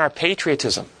call on our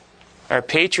patriotism? Our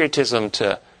patriotism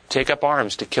to take up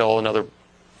arms to kill another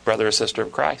brother or sister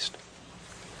of Christ.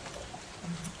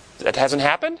 That hasn't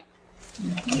happened?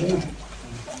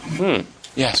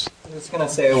 Yes. I was going to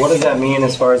say, what does that mean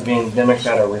as far as being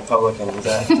Democrat or Republican? Is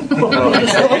that?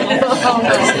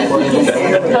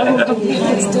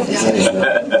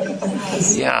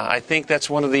 Yeah, I think that's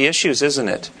one of the issues, isn't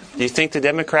it? Do you think the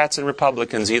Democrats and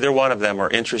Republicans, either one of them, are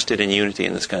interested in unity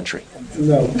in this country?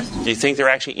 No. Do you think they're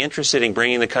actually interested in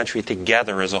bringing the country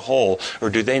together as a whole, or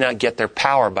do they not get their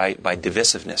power by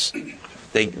divisiveness?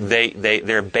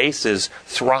 Their bases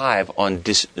thrive on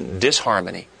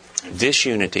disharmony,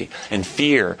 disunity, and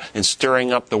fear, and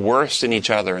stirring up the worst in each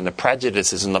other, and the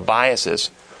prejudices and the biases.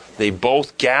 They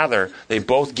both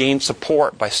gain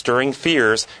support by stirring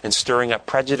fears and stirring up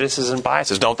prejudices and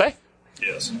biases, don't they?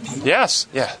 Yes. Yes,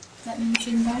 yeah.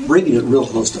 Bringing it real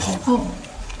close to home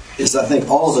is, I think,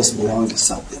 all of us belong to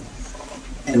something.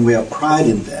 And we have pride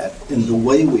in that. And the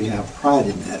way we have pride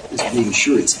in that is being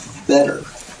sure it's better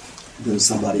than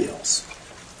somebody else.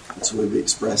 That's the way we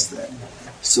express that.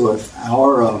 So if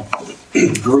our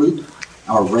group,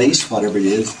 our race, whatever it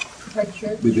is,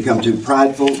 we become too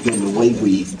prideful, then the way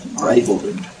we are able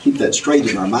to keep that straight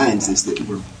in our minds is that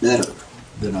we're better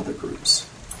than other groups.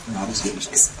 We're not as good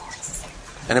as them.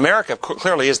 And America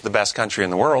clearly is the best country in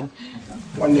the world.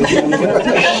 One nation under God.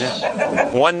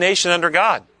 Yeah. One nation under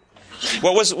God.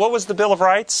 What was the Bill of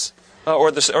Rights?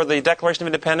 Or the Declaration of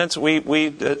Independence?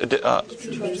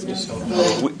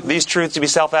 These truths to be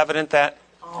self-evident that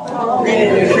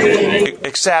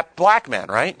Except black men,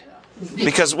 right?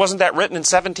 Because wasn't that written in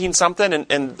 17-something,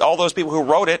 and all those people who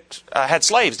wrote it had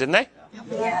slaves, didn't they?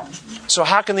 So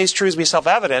how can these truths be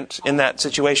self-evident in that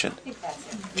situation?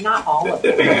 Not all of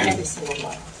them, every single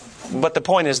one. But the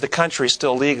point is the country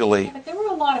still legally... But there were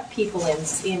a lot of people in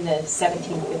the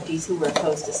 1750s who were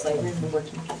opposed to slavery and who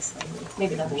worked against slavery.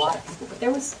 Maybe not a lot of people, but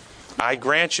there was... I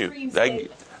grant you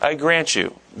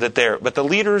that there... But the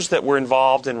leaders that were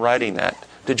involved in writing that,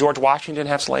 did George Washington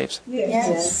have slaves?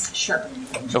 Yes. Sure.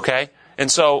 Okay?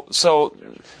 And so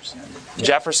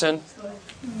Jefferson...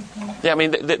 Yeah, I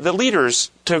mean, the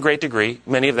leaders, to a great degree,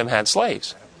 many of them had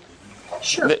slaves.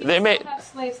 Sure. They may have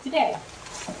slaves today.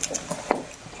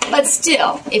 But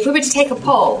still, if we were to take a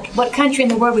poll, what country in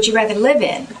the world would you rather live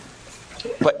in?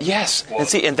 But yes,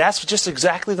 and that's just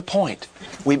exactly the point.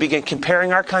 We begin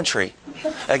comparing our country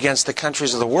against the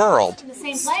countries of the world. In the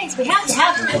same place, we have to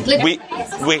have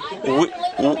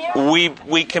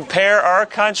we compare our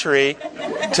country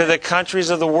to the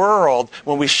countries of the world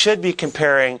when we should be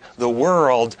comparing the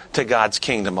world to God's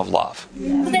kingdom of love.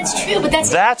 Well, that's true, but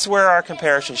that's where our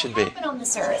comparison should be. On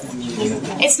this earth.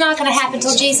 It's not going to happen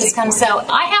until Jesus comes. So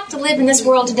I have to live in this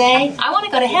world today. I want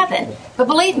to go to heaven, but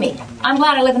believe me, I'm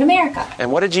glad I live in America.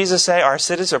 And what did Jesus say?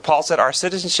 Paul said, our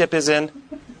citizenship is in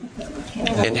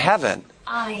heaven.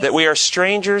 That we are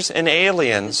strangers and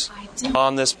aliens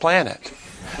on this planet.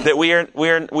 That we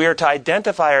are to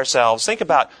identify ourselves. Think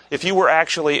about if you were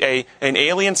actually an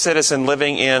alien citizen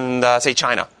living in, say,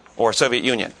 China or Soviet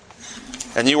Union,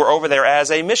 and you were over there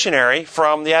as a missionary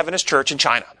from the Adventist Church in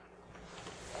China.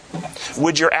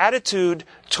 Would your attitude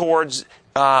towards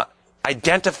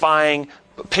identifying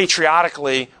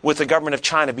patriotically with the government of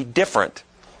China be different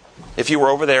if you were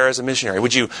over there as a missionary?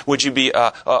 Would you be,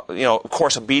 of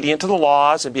course, obedient to the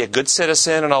laws and be a good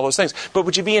citizen and all those things? But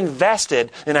would you be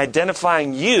invested in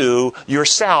identifying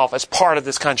yourself as part of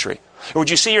this country? Or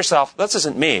would you see yourself, this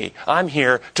isn't me, I'm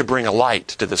here to bring a light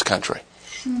to this country?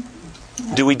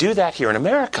 Do we do that here in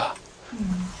America?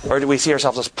 Or do we see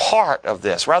ourselves as part of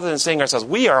this? Rather than seeing ourselves,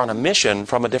 we are on a mission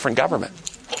from a different government.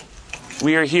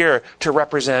 We are here to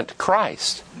represent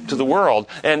Christ to the world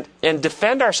and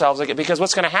defend ourselves, because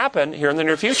what's going to happen here in the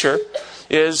near future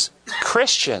is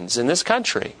Christians in this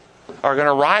country are going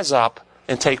to rise up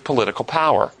and take political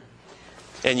power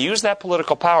and use that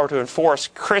political power to enforce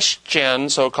Christian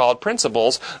so-called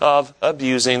principles of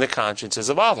abusing the consciences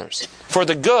of others for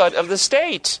the good of the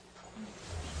state.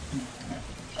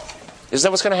 Is that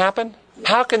what's going to happen?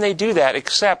 How can they do that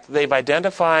except they've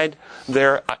identified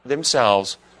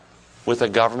themselves with the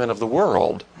government of the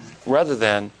world rather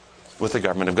than with the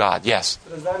government of God? Yes?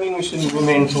 Does that mean we should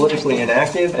remain politically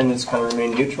inactive and just kind of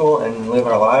remain neutral and live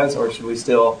our lives? Or should we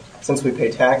still, since we pay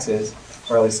taxes,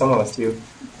 or at least some of us do,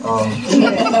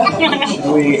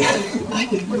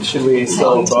 should we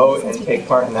still vote and take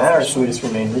part in that, or should we just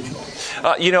remain neutral?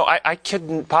 I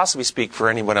couldn't possibly speak for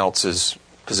anyone else's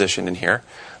position in here.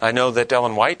 I know that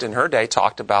Ellen White in her day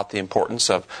talked about the importance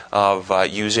of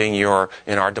using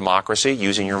in our democracy,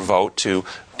 using your vote to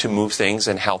move things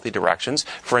in healthy directions.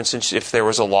 For instance, if there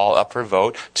was a law up for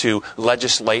vote to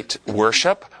legislate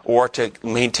worship or to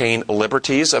maintain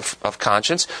liberties of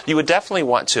conscience, you would definitely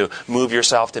want to move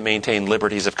yourself to maintain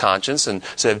liberties of conscience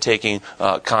instead of taking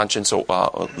conscience,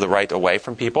 the right away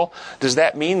from people. Does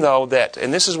that mean, though, that,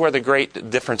 and this is where the great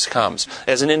difference comes,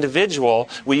 as an individual,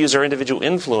 we use our individual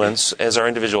influence as our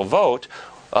individual vote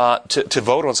to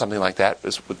vote on something like that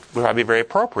would probably be very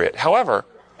appropriate. However,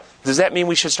 does that mean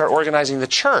we should start organizing the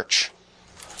church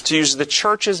to use the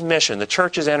church's mission, the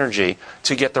church's energy,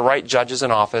 to get the right judges in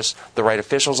office, the right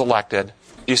officials elected?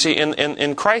 You see,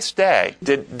 in Christ's day,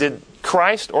 did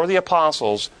Christ or the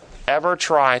apostles ever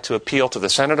try to appeal to the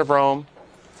Senate of Rome,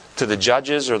 to the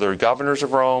judges or the governors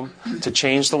of Rome, to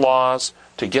change the laws,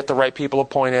 to get the right people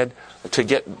appointed, to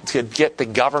get the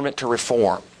government to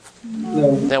reform?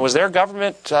 No. Now, was their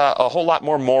government a whole lot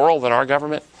more moral than our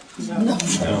government? No.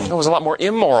 It was a lot more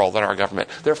immoral than our government.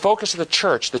 Their focus of the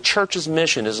church's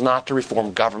mission is not to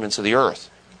reform governments of the earth.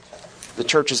 The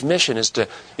church's mission is to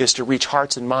reach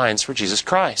hearts and minds for Jesus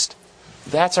Christ.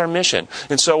 That's our mission.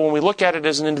 And so when we look at it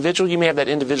as an individual, you may have that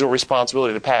individual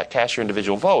responsibility to cast your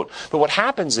individual vote. But what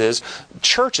happens is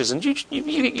churches, and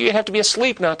you have to be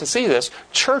asleep not to see this,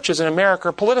 churches in America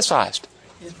are politicized.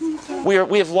 We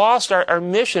have lost our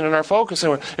mission and our focus,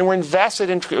 and we're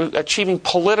invested in achieving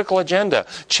political agenda,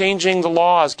 changing the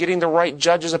laws, getting the right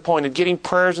judges appointed, getting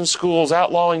prayers in schools,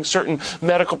 outlawing certain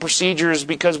medical procedures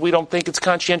because we don't think it's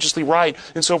conscientiously right,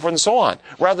 and so forth and so on,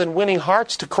 rather than winning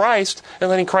hearts to Christ and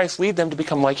letting Christ lead them to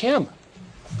become like Him.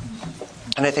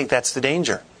 And I think that's the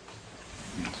danger.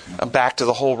 Back to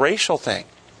the whole racial thing.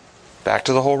 Back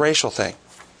to the whole racial thing.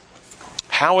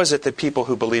 How is it that people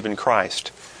who believe in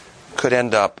Christ could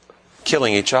end up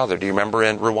killing each other? Do you remember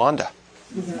in Rwanda?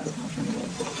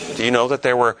 Do you know that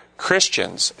there were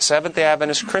Christians, Seventh-day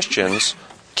Adventist Christians,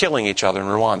 killing each other in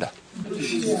Rwanda?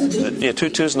 The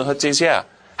Tutus and the Hutsis, yeah.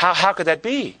 How could that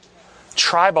be?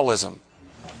 Tribalism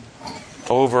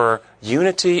over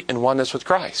unity and oneness with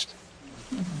Christ.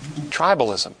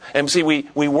 Tribalism. And see,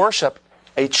 we worship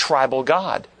a tribal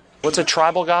God. What's a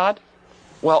tribal God?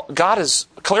 Well, God is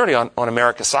clearly on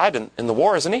America's side in the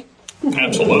war, isn't he?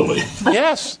 Absolutely.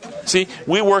 Yes. See,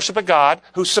 we worship a God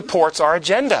who supports our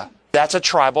agenda. That's a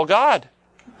tribal God.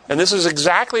 And this is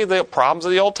exactly the problems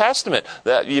of the Old Testament.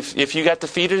 That if you got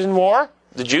defeated in war,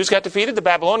 the Jews got defeated, the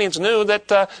Babylonians knew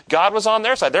that God was on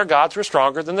their side. Their gods were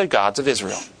stronger than the gods of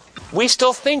Israel. We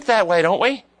still think that way, don't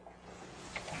we?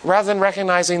 Rather than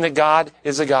recognizing that God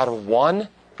is a God of one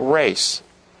race,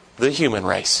 the human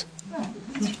race.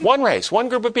 One race, one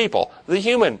group of people, the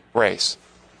human race.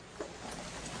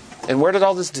 And where did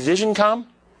all this division come?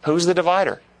 Who's the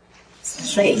divider?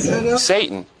 Satan.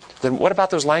 Satan. Then what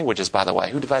about those languages, by the way?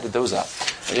 Who divided those up?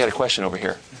 I got a question over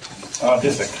here.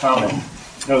 Just a comment.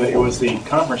 No, it was the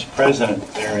conference president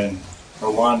there in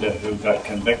Rwanda who got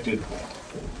convicted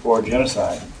for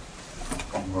genocide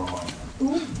in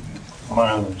Rwanda,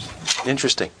 among others.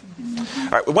 Interesting. All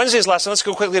right, Wednesday's lesson. Let's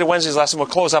go quickly to Wednesday's lesson. We'll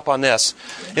close up on this.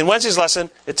 In Wednesday's lesson,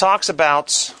 it talks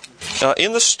about,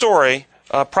 in the story,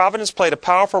 Providence played a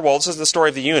powerful role. This is the story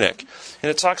of the eunuch. And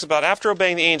it talks about, after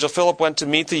obeying the angel, Philip went to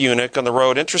meet the eunuch on the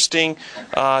road. Interesting,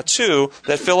 too,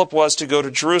 that Philip was to go to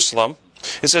Jerusalem.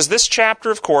 It says, this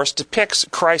chapter, of course, depicts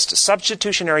Christ's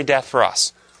substitutionary death for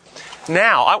us.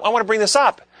 Now, I want to bring this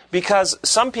up because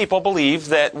some people believe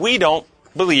that we don't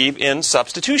believe in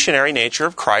substitutionary nature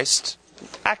of Christ's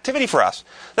activity for us.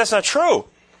 That's not true.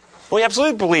 We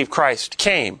absolutely believe Christ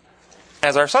came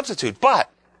as our substitute, but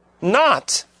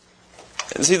not.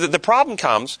 See, the problem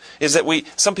comes is that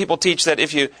some people teach that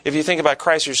if you think about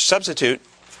Christ as your substitute,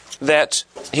 that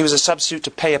he was a substitute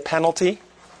to pay a penalty,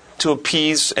 to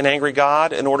appease an angry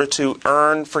God in order to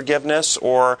earn forgiveness,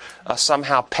 or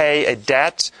somehow pay a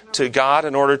debt to God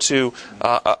in order to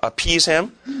appease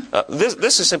him.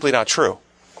 This is simply not true.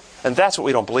 And that's what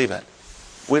we don't believe in.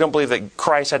 We don't believe that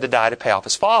Christ had to die to pay off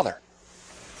his Father,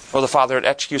 or the Father had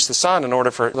excused the Son in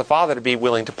order for the Father to be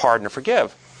willing to pardon or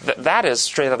forgive. That is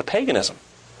straight out of paganism.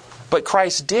 But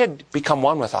Christ did become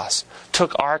one with us,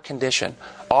 took our condition,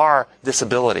 our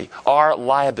disability, our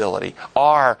liability,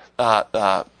 our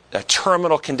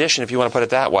terminal condition, if you want to put it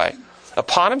that way,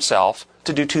 upon himself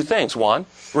to do two things. One,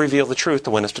 reveal the truth to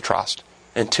win us to trust.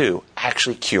 And two,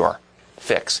 actually cure,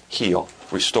 fix, heal,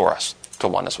 restore us to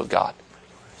oneness with God.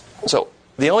 So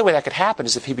the only way that could happen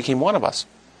is if he became one of us.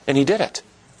 And he did it.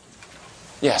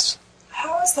 Yes?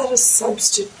 How is that a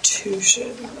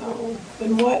substitution, though?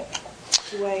 In what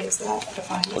way is that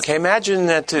defined? Okay, imagine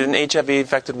that an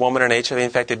HIV-infected woman and an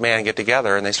HIV-infected man get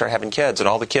together and they start having kids, and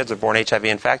all the kids are born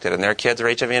HIV-infected, and their kids are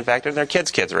HIV-infected, and their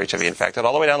kids' kids are HIV-infected.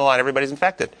 All the way down the line, everybody's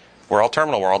infected. We're all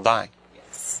terminal. We're all dying.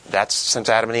 Yes. That's since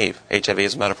Adam and Eve. HIV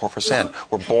is a metaphor for sin.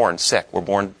 We're born sick. We're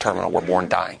born terminal. We're born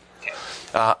dying.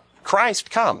 Christ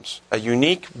comes, a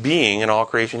unique being in all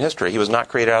creation history. He was not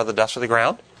created out of the dust of the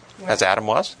ground, as Adam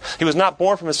was. He was not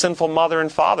born from a sinful mother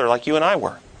and father like you and I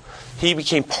were. He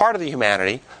became part of the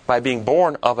humanity by being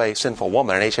born of a sinful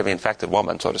woman, an HIV-infected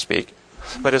woman, so to speak.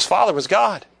 But his father was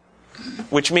God,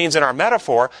 which means in our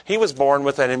metaphor, he was born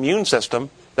with an immune system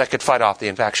that could fight off the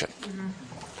infection. Mm-hmm.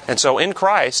 And so in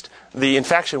Christ, the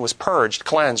infection was purged,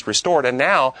 cleansed, restored, and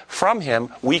now from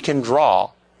him we can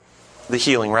draw the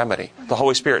healing remedy. The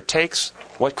Holy Spirit takes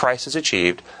what Christ has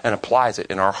achieved and applies it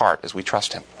in our heart as we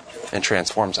trust him and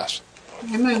transforms us.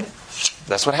 Amen.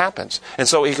 That's what happens. And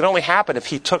so it can only happen if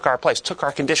he took our place, took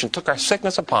our condition, took our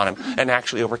sickness upon him, and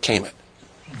actually overcame it.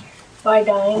 By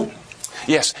dying?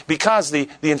 Yes, because the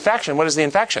infection, what is the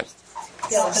infection?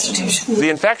 The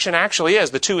infection actually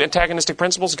is the two antagonistic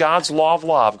principles. God's law of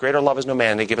love. Greater love is no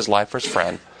man than to give his life for his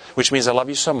friend. Which means I love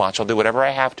you so much, I'll do whatever I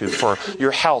have to for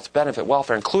your health, benefit,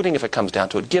 welfare, including if it comes down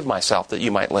to it, give myself that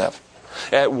you might live.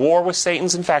 At war with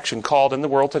Satan's infection, called in the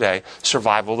world today,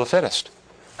 survival of the fittest.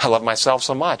 I love myself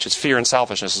so much. It's fear and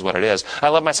selfishness is what it is. I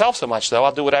love myself so much, though,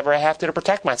 I'll do whatever I have to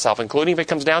protect myself, including if it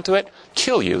comes down to it,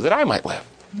 kill you that I might live.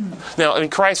 Now, in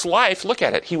Christ's life, look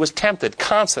at it. He was tempted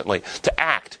constantly to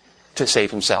act to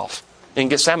save himself. In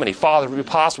Gethsemane, Father, if it be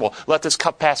possible, let this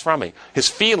cup pass from me. His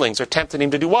feelings are tempting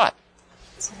him to do what?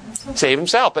 Save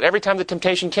himself. But every time the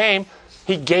temptation came,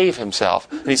 he gave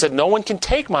himself. And he said, no one can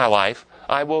take my life.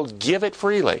 I will give it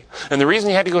freely. And the reason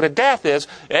he had to go to death is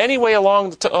any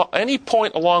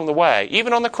point along the way,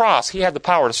 even on the cross, he had the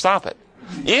power to stop it.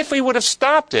 If we would have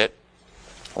stopped it,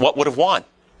 what would have won?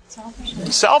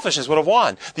 Selfishness would have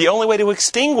won. The only way to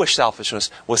extinguish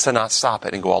selfishness was to not stop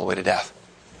it and go all the way to death.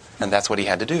 And that's what he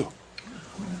had to do.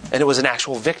 And it was an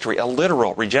actual victory, a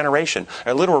literal regeneration,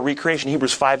 a literal recreation.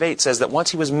 Hebrews 5:8 says that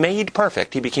once he was made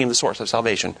perfect, he became the source of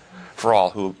salvation for all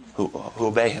who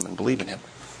obey him and believe in him.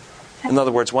 In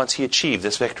other words, once he achieved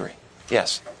this victory.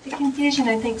 Yes? The confusion,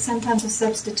 I think, sometimes of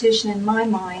substitution in my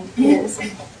mind is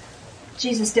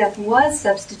Jesus' death was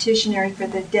substitutionary for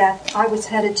the death I was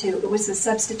headed to. It was a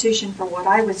substitution for what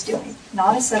I was doing,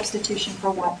 not a substitution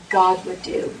for what God would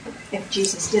do if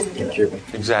Jesus didn't do it.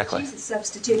 Exactly. Jesus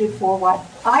substituted for what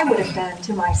I would have done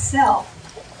to myself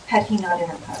had he not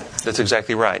interposed. That's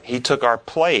exactly right. He took our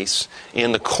place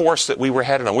in the course that we were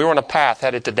headed on. We were on a path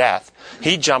headed to death.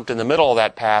 He jumped in the middle of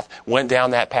that path, went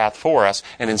down that path for us,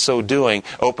 and in so doing,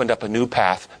 opened up a new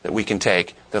path that we can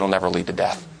take that'll never lead to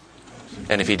death.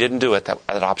 And if he didn't do it, that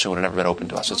option would have never been open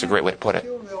to us. It's a great way to put it.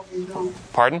 Your will be done.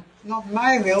 Pardon? Not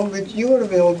my will, but your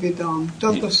will be done.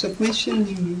 Total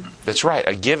submission. That's right.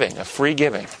 A giving, a free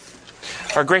giving.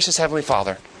 Our gracious Heavenly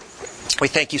Father, we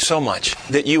thank you so much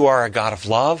that you are a God of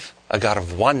love, a God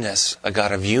of oneness, a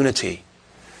God of unity.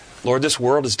 Lord, this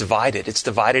world is divided. It's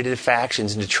divided into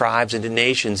factions, into tribes, into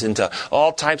nations, into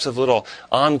all types of little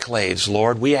enclaves,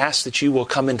 Lord. We ask that you will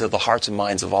come into the hearts and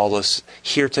minds of all of us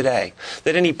here today.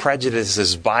 That any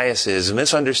prejudices, biases,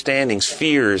 misunderstandings,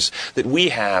 fears that we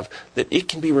have, that it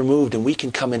can be removed and we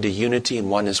can come into unity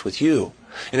and oneness with you.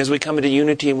 And as we come into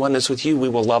unity and oneness with you, we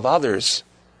will love others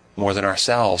more than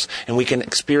ourselves. And we can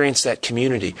experience that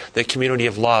community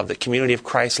of love, that community of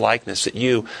Christ-likeness that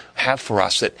you have for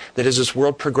us, that as this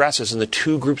world progresses and the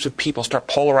two groups of people start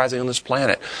polarizing on this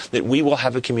planet, that we will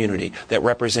have a community that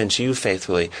represents you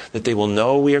faithfully, that they will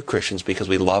know we are Christians because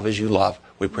we love as you love.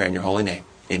 We pray in your holy name.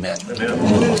 Amen.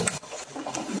 Amen.